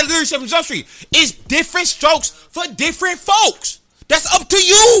 That's what I literally said from Jump Street. It's different strokes for different folks. That's up to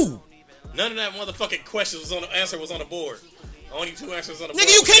you. None of that motherfucking questions was on the answer was on the board. Only 2 answers on the board.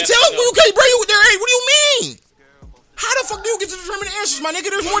 Nigga, you can't tell. You can't bring you there. What do you mean? How the fuck do you get to determine the answers, my nigga?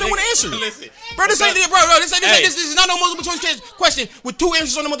 There's more than one answer. Listen, bro, this ain't this is not no multiple choice question with 2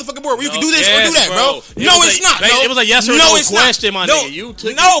 answers on the motherfucking board. Where you can do this or do that, bro. No, it's not. It was a yes or no question, my nigga. You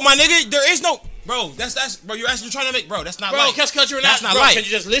took no, my nigga. There is no, bro. That's bro. You're trying to make, bro. That's not life. That's not life. Can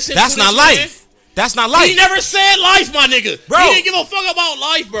you just listen? That's not life. That's not life. He never said life, my nigga. Bro. He didn't give a fuck about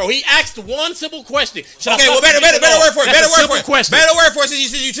life, bro. He asked one simple question. Okay, well, better word for it. Better word for it. Better word for it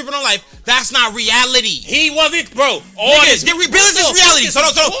since you tripping on life. That's not reality. He wasn't, bro. Business is reality. So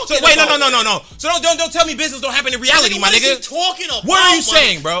wait, no. So don't tell me business don't happen in reality, my nigga. What are you talking about? What are you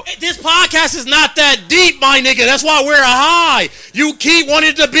saying, bro? This podcast is not that deep, my nigga. That's why we're high. You keep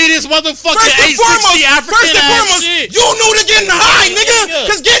wanting to be this motherfucking 860 African first and foremost, shit. you knew to getting high, nigga.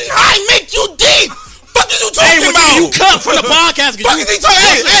 Because getting high make you deep. Fuck is you talking about? You cut from the podcast. Fuck is he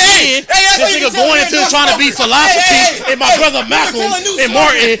talking? Hey, this nigga going into trying to be philosophy, and my brother Malcolm and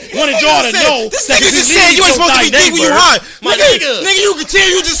Martin wanted y'all to know this nigga just said you ain't supposed to be deep when you high. Nigga, you can tell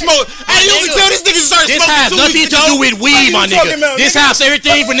you just smoke. Hey, you can tell this nigga started smoking. This has nothing to do with weed, my nigga. This has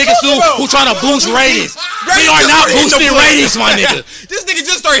everything for niggas who trying to boost ratings. We are not boosting ratings, my nigga. This nigga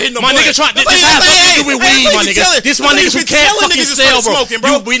just started hitting the my nigga. This has nothing to do with weed, my nigga. This my niggas who can't fucking sell, bro.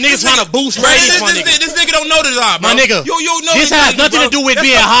 We niggas trying to boost ratings, my nigga. This nigga don't know this, bro. My nigga, this has nothing to do with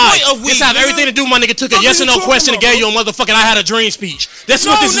being high. This has everything to do, my nigga. Took a yes or no question and gave you a motherfucking I had a dream speech. That's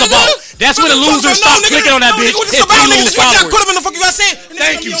what this is about. That's when the losers stop clicking on that bitch. If you lose followers.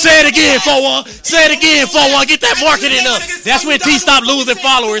 Thank you. Say it again, 4-1. Say it again, 4-1. Get that marketing up. That's when T stop losing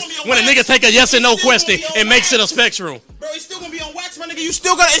followers. When a nigga take a yes or no question and makes it a spectrum. Bro, it's still gonna be on wax, my nigga. You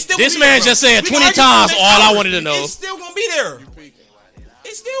still gonna. This man just said 20 times all I wanted to know. It's still gonna be there.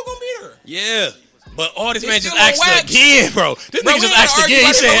 It's still gonna be there. Yeah. But all this man just asked again, bro. This nigga just asked again.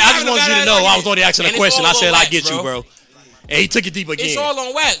 He said, I just wanted you to know I was only asking a question. I said, I get you, bro. And he took it deep again. It's all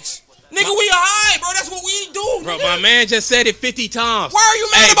on wax. Nigga, we are high, bro. That's what we do, bro. My man just said it 50 times. Why are you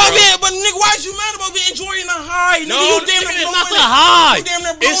mad about that? But nigga, why is you mad about being enjoying the high? Nigga, you damn near not the high. You damn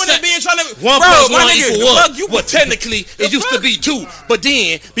near blowing it, being trying to. 1 plus 1 equal what? Well, technically, it used to be 2. But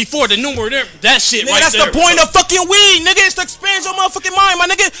then, before the numerator, that shit nigga, right that's there. That's the point of fucking weed, nigga. It's to expand your motherfucking mind,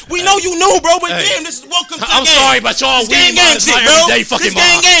 my nigga. We know you knew, bro. But damn, this is welcome to the game. I'm sorry, but y'all weed minds like everyday fucking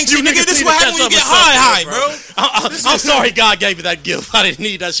mind. This gang shit, nigga. This is what happens when you get high, bro. I'm sorry God gave me that gift. I didn't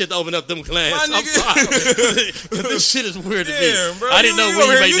need that shit to open up them clans. This shit is weird to me. Bro, I didn't know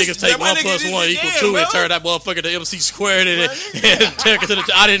weed make niggas take 1 plus 1 equal 2 and turn that motherfucker to MC squared and take it to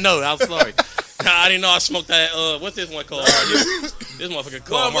the. I didn't know. I'm sorry. I didn't know I smoked that. What's this one called? This motherfucker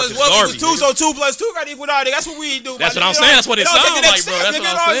called Marcus Garvey. 2 so 2 plus 2 got equal out. That's what we do. That's what I'm saying. That's what it sounds like, bro. That's what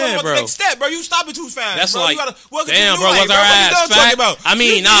I'm saying, bro. Next step, bro. You stop it too fast. That's like, damn, bro. Was our ass fat? I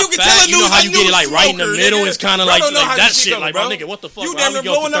mean, not fat. You know how you get it like right in the middle? It's kind of like that shit. Like, bro, nigga, what the fuck? You damn near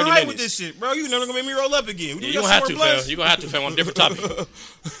blowing the high with this shit, bro. You never gonna make me roll up again. You gonna have to, fam. You gonna have to, fam. On a different topic.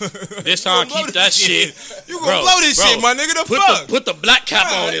 This time, keep that shit. You gonna blow this shit, my nigga. The fuck? Put the black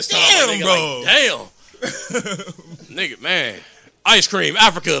cap on this time, damn, bro. Damn. Nigga, man. Ice cream,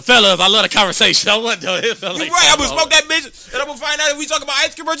 Africa, fellas. I love the conversation. I want to right. I'm gonna smoke that bitch, and I'm gonna find out if we talk about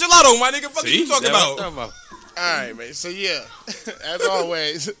ice cream or gelato, my nigga. Fuck you talking about? All right, man. So yeah, as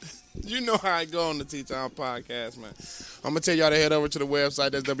always, you know how I go on the T-Town podcast, man. I'm gonna tell y'all to head over to the website.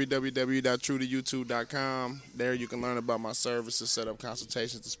 That's www.truetoyoutube.com. There you can learn about my services, set up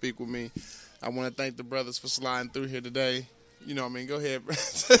consultations to speak with me. I want to thank the brothers for sliding through here today. You know what I mean? Go ahead, bro.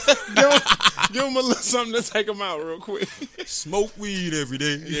 give them a little something to take them out real quick. Smoke weed every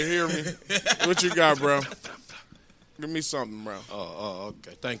day. You hear me? What you got, bro? Give me something, bro. Oh,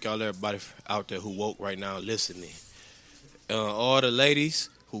 okay. Thank y'all, everybody out there who woke right now listening. All the ladies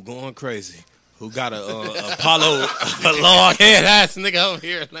who going crazy, who got a Apollo, a long head ass nigga over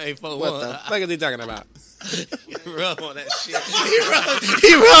here named 4-1. What the fuck is he talking about? He rubbed on that shit.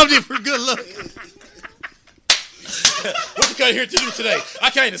 He rubbed it for good luck. What you got here to do today? I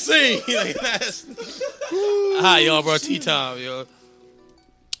came to sing. Hi, y'all, bro. Tea time, yo.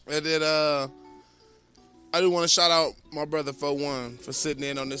 And then I do want to shout out my brother 4-1 for sitting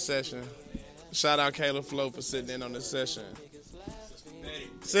in on this session. Shout out Kayla Flo for sitting in on this session.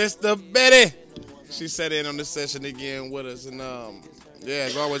 Sister Betty. She sat in on this session again with us. And yeah,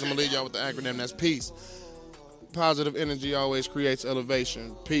 as always, I'm going to lead y'all with the acronym. That's PEACE. Positive energy always creates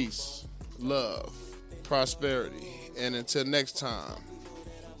elevation. Peace, love, prosperity. And until next time,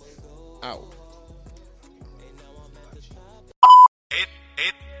 out.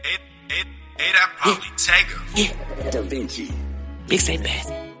 That probably Tango. Yeah. Da Vinci. Big say bad.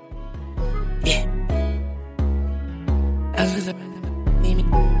 Yeah. I was looking up enemy.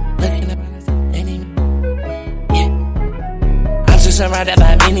 Yeah. I'm just surrounded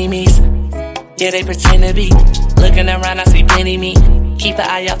by mini-me's. Yeah, they pretend to be. Looking around, I see plenty me. Keep an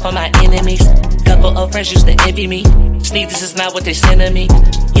eye out for my enemies. Couple of friends used to envy me. Sneak, this is not what they sending me.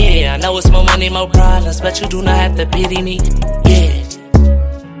 Yeah, I know it's more money, more problems, but you do not have to pity me. Yeah.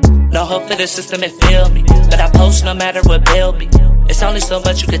 No hope for the system, it failed me. But I post no matter what bail be. It's only so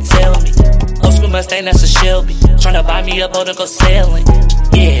much you could tell me. Old school Mustang, that's a Shelby. Tryna buy me a boat and go sailing.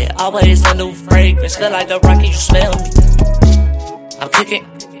 Yeah, always a new fragrance. Feel like the rocket, you smell me. I'm cooking.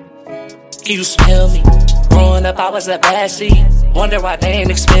 Can you smell me? Growing up, I was a bad seed. Wonder why they ain't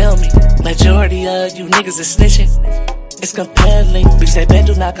expel me. Majority of you niggas is snitching. It's compelling. Big say Ben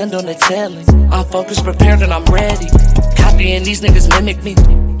do not condone the telling. I'm focused, prepared, and I'm ready. Copying these niggas mimic me.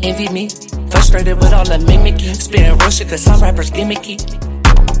 Envy me. Frustrated with all the mimicking. Spitting real shit cause some rappers gimmicky.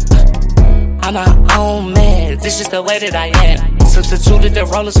 I'm my own man. This is the way that I am. Substituted the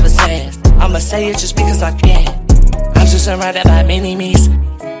rollers for sands. I'ma say it just because I can. I'm just surrounded by mini-me's.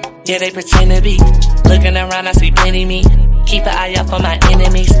 Yeah, they pretend to be. Looking around, I see plenty me. Keep an eye out for my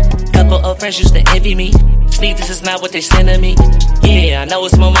enemies. Couple of friends used to envy me. Sneak, this is not what they sending me. Yeah, I know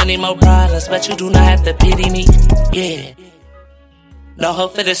it's more money, more problems, but you do not have to pity me. Yeah. No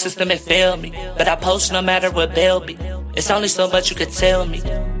hope for the system, it failed me. But I post no matter what bail be. It's only so much you could tell me.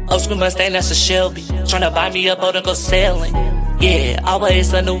 Old school Mustang, that's a Shelby. Tryna buy me a boat and go sailing. Yeah,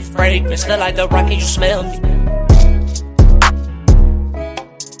 always a new fragrance. Feel like the rocket, you smell me.